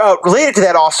 Related to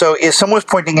that also is someone was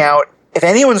pointing out, if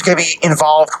anyone's going to be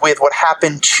involved with what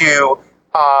happened to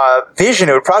Vision,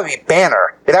 it would probably be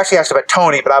Banner. It actually asked about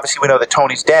Tony, but obviously we know that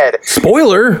Tony's dead.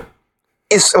 Spoiler!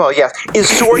 Is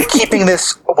Sword keeping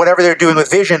this, whatever they're doing with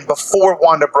Vision, before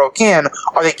Wanda broke in,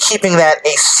 are they keeping that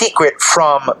a secret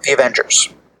from the Avengers?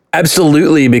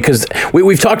 Absolutely, because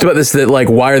we've talked about this, that like,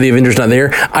 why are the Avengers not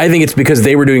there? I think it's because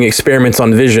they were doing experiments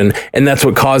on Vision, and that's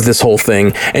what caused this whole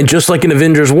thing. And just like in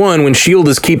Avengers 1, when S.H.I.E.L.D.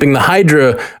 is keeping the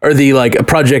Hydra, or the like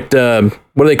project, what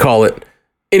do they call it?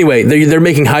 Anyway, they're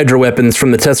making Hydra weapons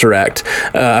from the Tesseract.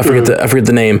 I forget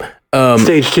the name.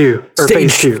 Phase 2.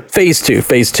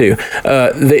 Phase 2.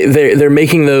 They're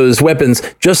making those weapons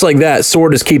just like that.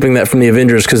 Sword is keeping that from the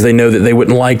Avengers because they know that they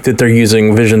wouldn't like that they're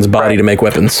using Vision's body to make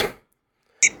weapons.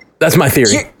 That's my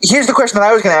theory. Here's the question that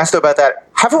I was going to ask, though, about that.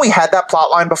 Haven't we had that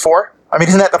plot line before? I mean,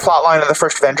 isn't that the plot line of the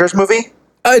first Avengers movie?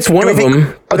 It's one of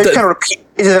them. Are they kind of repeat?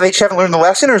 Is it that they just haven't learned the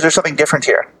lesson, or is there something different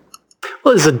here?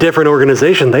 Well, it's a different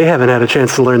organization. They haven't had a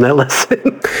chance to learn that lesson.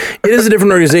 It is a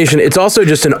different organization. It's also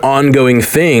just an ongoing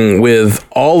thing with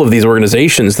all of these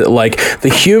organizations that, like, the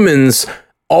humans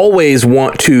always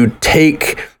want to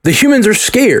take... The humans are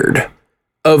scared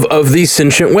of these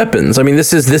sentient weapons. I mean,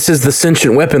 this is the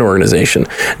sentient weapon organization.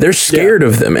 They're scared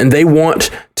of them, and they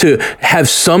want to have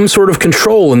some sort of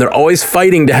control, and they're always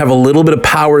fighting to have a little bit of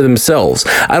power themselves.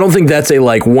 I don't think that's a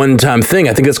like one-time thing.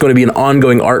 I think that's going to be an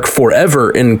ongoing arc forever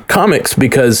in comics,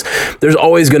 because there's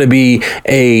always going to be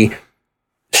a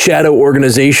shadow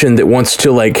organization that wants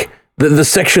to, like, the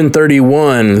Section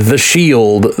 31, the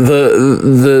Shield,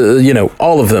 the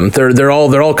all of them. They're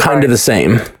all kind of the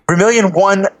same.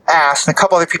 Vermilion1 asked, and a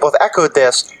couple other people have echoed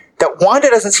this, that Wanda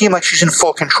doesn't seem like she's in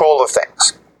full control of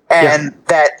things, and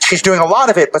that she's doing a lot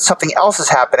of it, but something else is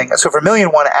happening. And so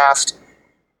Vermilion1 asked,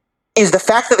 is the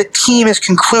fact that the team is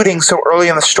concluding so early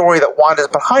in the story that Wanda's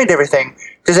behind everything,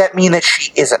 does that mean that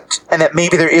she isn't, and that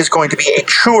maybe there is going to be a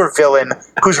truer villain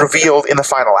who's revealed in the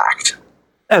final act?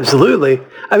 Absolutely.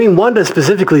 I mean, Wanda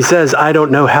specifically says, I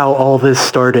don't know how all this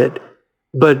started,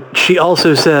 but she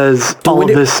also says all of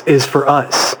this is for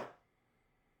us.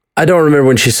 I don't remember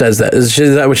when she says that. Is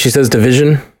that what she says to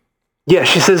Vision? Yeah,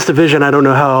 she says to Vision, I don't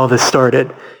know how all this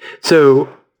started. So,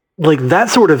 like, that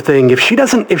sort of thing, if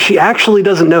she actually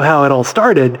doesn't know how it all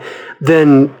started,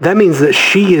 then that means that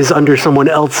she is under someone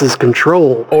else's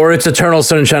control. Or it's Eternal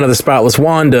Sunshine of the Spotless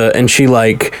Wanda, and she,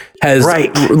 like, has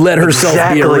let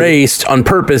herself be erased on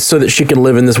purpose so that she can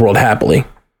live in this world happily.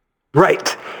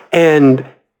 Right. And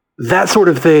that sort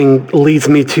of thing leads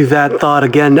me to that thought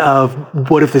again of,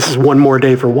 what if this is one more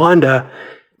day for Wanda,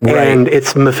 and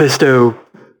it's Mephisto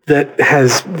that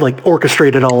has, like,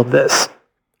 orchestrated all of this?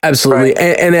 Absolutely.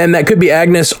 Right. And that could be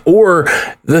Agnes, or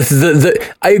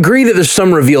the I agree that there's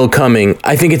some reveal coming.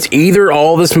 I think it's either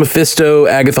all this Mephisto,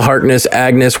 Agatha Harkness,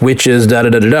 Agnes, witches,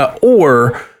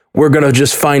 or we're going to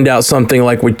just find out something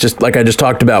like I just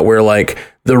talked about, where, like,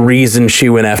 the reason she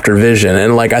went after Vision,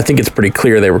 and, like, I think it's pretty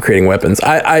clear they were creating weapons.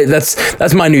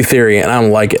 That's my new theory, and I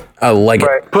don't like it. I like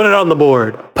it. Put it on the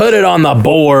board. Put it on the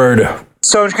board.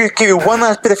 So I'm just going to give you one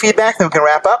last bit of feedback, then we can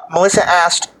wrap up. Melissa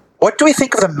asked, what do we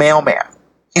think of the mailman?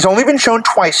 He's only been shown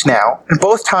twice now, and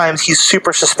both times he's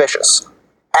super suspicious.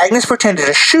 Agnes pretended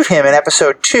to shoot him in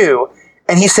episode 2,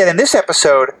 and he said in this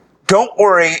episode, don't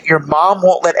worry, your mom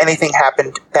won't let anything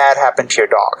bad happen to your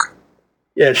dog.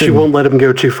 Yeah, she won't let him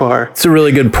go too far. It's a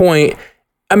really good point.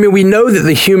 I mean, we know that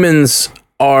the humans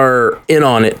are in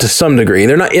on it to some degree.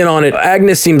 They're not in on it.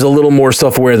 Agnes seems a little more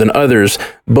self-aware than others,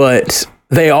 but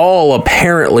they all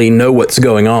apparently know what's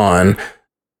going on.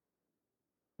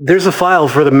 There's a file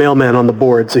for the mailman on the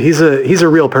board, so he's a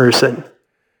real person.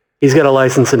 He's got a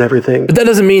license and everything. But that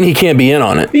doesn't mean he can't be in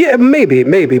on it. Yeah,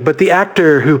 maybe. But the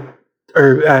actor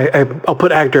I'll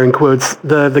put actor in quotes,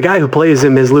 the guy who plays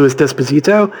him is Louis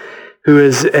D'Esposito, who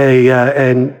is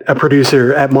a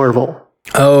producer at Marvel.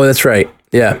 Oh, that's right.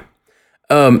 Yeah.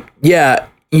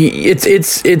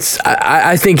 It's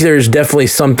I think there's definitely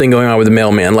something going on with the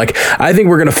mailman. Like, I think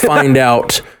we're going to find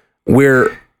out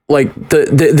where, like,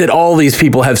 that all these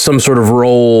people have some sort of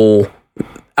role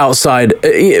outside.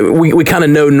 We kind of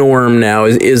know Norm now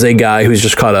is a guy who's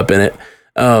just caught up in it.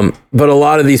 But a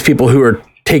lot of these people who are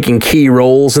taking key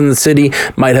roles in the city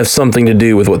might have something to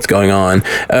do with what's going on.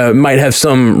 Might have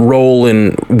some role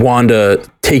in Wanda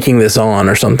taking this on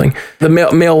or something. The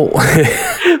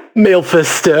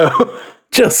Mailfisto.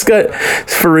 Jessica,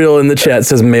 for real, in the chat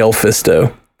says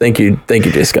Mailfisto. Thank you,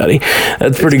 Jay Scotty.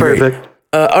 That's pretty great.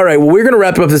 All right, well, we're going to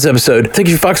wrap up this episode. Thank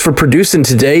you, Fox, for producing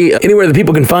today. Anywhere that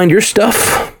people can find your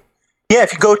stuff? Yeah,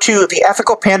 if you go to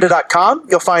theethicalpanda.com,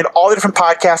 you'll find all the different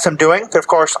podcasts I'm doing. They're, of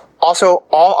course, also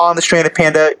all on the Stranded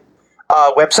Panda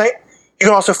website. You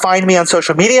can also find me on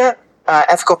social media,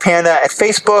 Ethical Panda at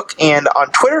Facebook and on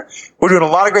Twitter. We're doing a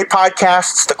lot of great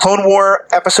podcasts. The Clone War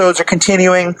episodes are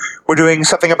continuing. We're doing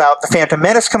something about The Phantom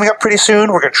Menace coming up pretty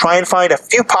soon. We're going to try and find a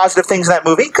few positive things in that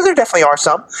movie, because there definitely are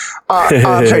some.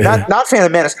 I'm sorry, not Phantom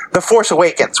Menace, The Force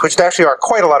Awakens, which actually are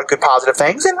quite a lot of good positive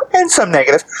things and some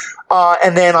negative.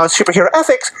 And then on Superhero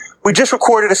Ethics, we just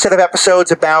recorded a set of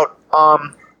episodes about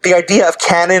the idea of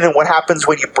canon and what happens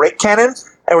when you break canon.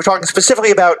 And we're talking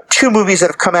specifically about two movies that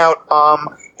have come out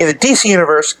in the DC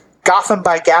universe, Gotham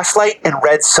by Gaslight and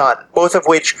Red Sun, both of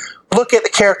which look at the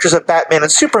characters of Batman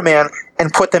and Superman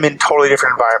and put them in totally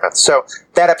different environments. So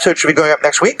that episode should be going up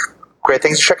next week. Great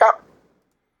things to check out.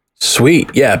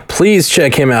 Sweet. Yeah, please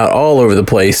check him out all over the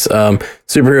place.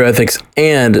 Superhero Ethics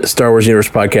and Star Wars Universe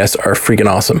podcast are freaking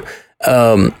awesome.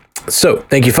 So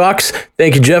thank you, Fox.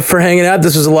 Thank you, Jeff, for hanging out.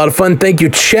 This was a lot of fun. Thank you,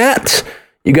 chat.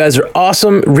 You guys are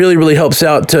awesome. Really, really helps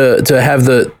out to have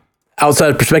the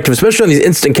outside perspective, especially on these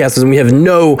instant casts, and we have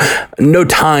no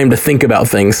time to think about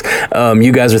things.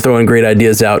 You guys are throwing great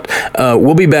ideas out.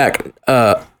 We'll be back,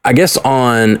 I guess,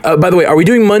 on... by the way, are we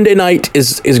doing Monday night?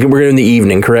 We're doing the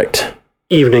evening, correct?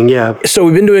 Evening, yeah. So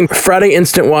we've been doing Friday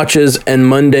instant watches and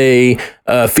Monday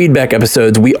feedback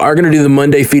episodes. We are going to do the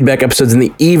Monday feedback episodes in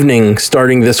the evening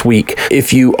starting this week.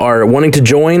 If you are wanting to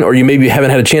join, or you maybe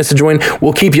haven't had a chance to join,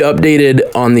 we'll keep you updated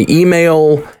on the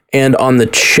email and on the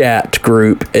chat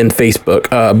group and Facebook,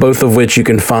 both of which you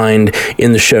can find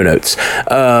in the show notes.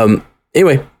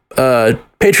 Anyway,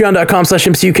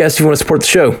 patreon.com/MCUcast if you want to support the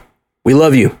show. We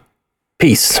love you.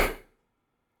 Peace.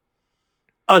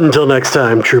 Until next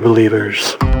time, true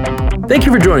believers. Thank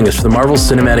you for joining us for the Marvel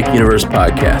Cinematic Universe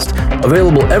podcast.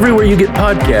 Available everywhere you get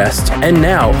podcasts, and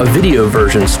now a video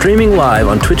version streaming live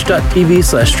on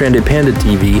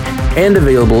twitch.tv/strandedpandatv and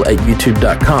available at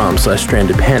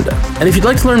youtube.com/strandedpanda. And if you'd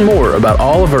like to learn more about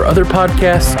all of our other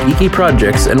podcasts, geeky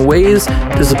projects, and ways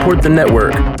to support the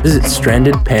network, visit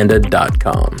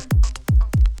strandedpanda.com.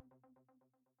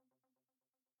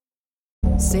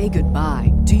 Say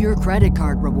goodbye to your credit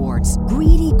card rewards.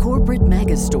 Greedy corporate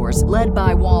mega stores, led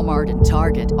by Walmart and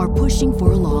Target, are pushing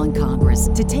for a law in Congress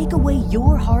to take away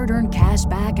your hard-earned cash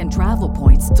back and travel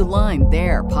points to line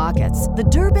their pockets. The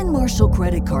Durbin-Marshall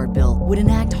credit card bill would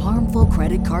enact harmful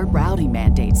credit card routing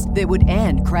mandates that would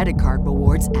end credit card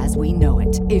rewards as we know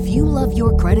it. If you love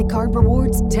your credit card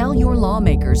rewards, tell your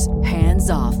lawmakers,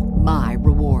 hands off my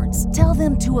rewards. Tell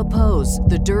them to oppose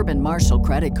the Durbin-Marshall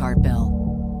credit card bill.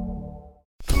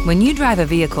 When you drive a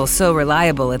vehicle so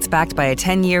reliable it's backed by a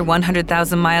 10-year,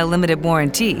 100,000-mile limited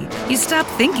warranty, you stop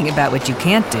thinking about what you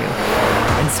can't do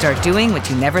and start doing what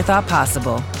you never thought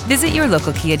possible. Visit your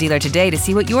local Kia dealer today to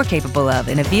see what you're capable of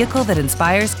in a vehicle that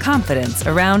inspires confidence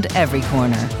around every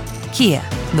corner. Kia,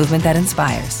 movement that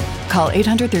inspires. Call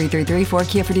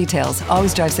 800-333-4KIA for details.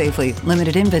 Always drive safely.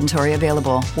 Limited inventory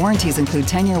available. Warranties include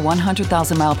 10-year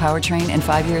 100,000-mile powertrain and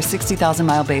 5-year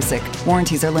 60,000-mile basic.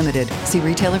 Warranties are limited. See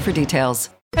retailer for details.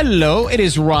 Hello, it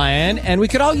is Ryan, and we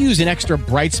could all use an extra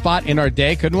bright spot in our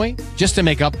day, couldn't we? Just to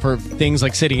make up for things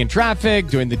like sitting in traffic,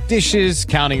 doing the dishes,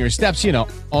 counting your steps, you know,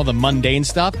 all the mundane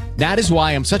stuff. That is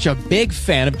why I'm such a big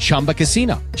fan of Chumba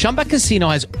Casino. Chumba Casino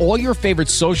has all your favorite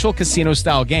social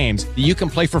casino-style games that you can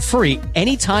play for free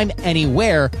anytime,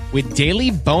 anywhere with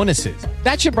daily bonuses.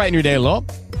 That should brighten your day a little.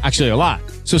 Actually, a lot.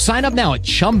 So sign up now at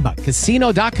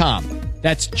ChumbaCasino.com.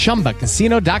 That's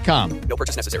ChumbaCasino.com. No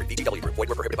purchase necessary. VGW Group. Void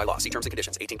where prohibited by law. See terms and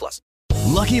conditions. 18+.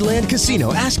 Lucky Land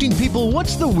Casino, asking people,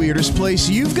 what's the weirdest place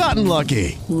you've gotten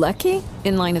lucky? Lucky?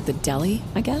 In line at the deli,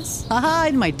 I guess? Aha,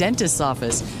 in my dentist's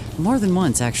office. More than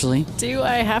once, actually. Do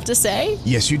I have to say?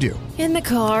 Yes, you do. In the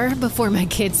car before my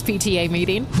kids' PTA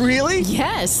meeting. Really?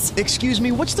 Yes. Excuse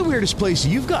me, what's the weirdest place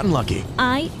you've gotten lucky?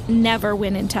 I never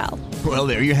win and tell. Well,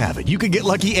 there you have it. You can get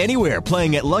lucky anywhere,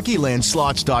 playing at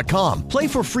LuckyLandSlots.com. Play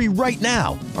for free right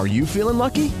now. Are you feeling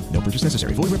lucky? No purchase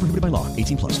necessary. Void where prohibited by law.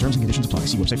 18+. Terms and conditions apply.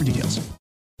 See website for details.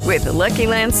 With the Lucky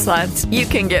Land Slots, you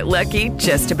can get lucky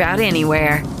just about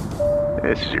anywhere.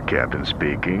 This is your captain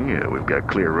speaking. We've got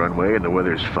clear runway and the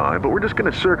weather's fine, but we're just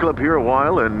going to circle up here a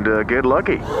while and get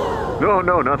lucky.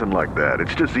 No, nothing like that.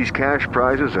 It's just these cash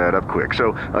prizes add up quick.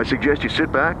 So I suggest you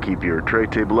sit back, keep your tray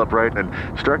table upright, and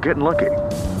start getting lucky.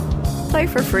 Play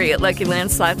for free at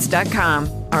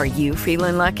LuckyLandSlots.com. Are you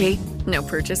feeling lucky? No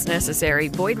purchase necessary.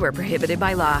 Void where prohibited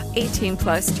by law.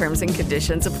 18+ terms and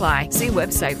conditions apply. See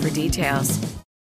website for details.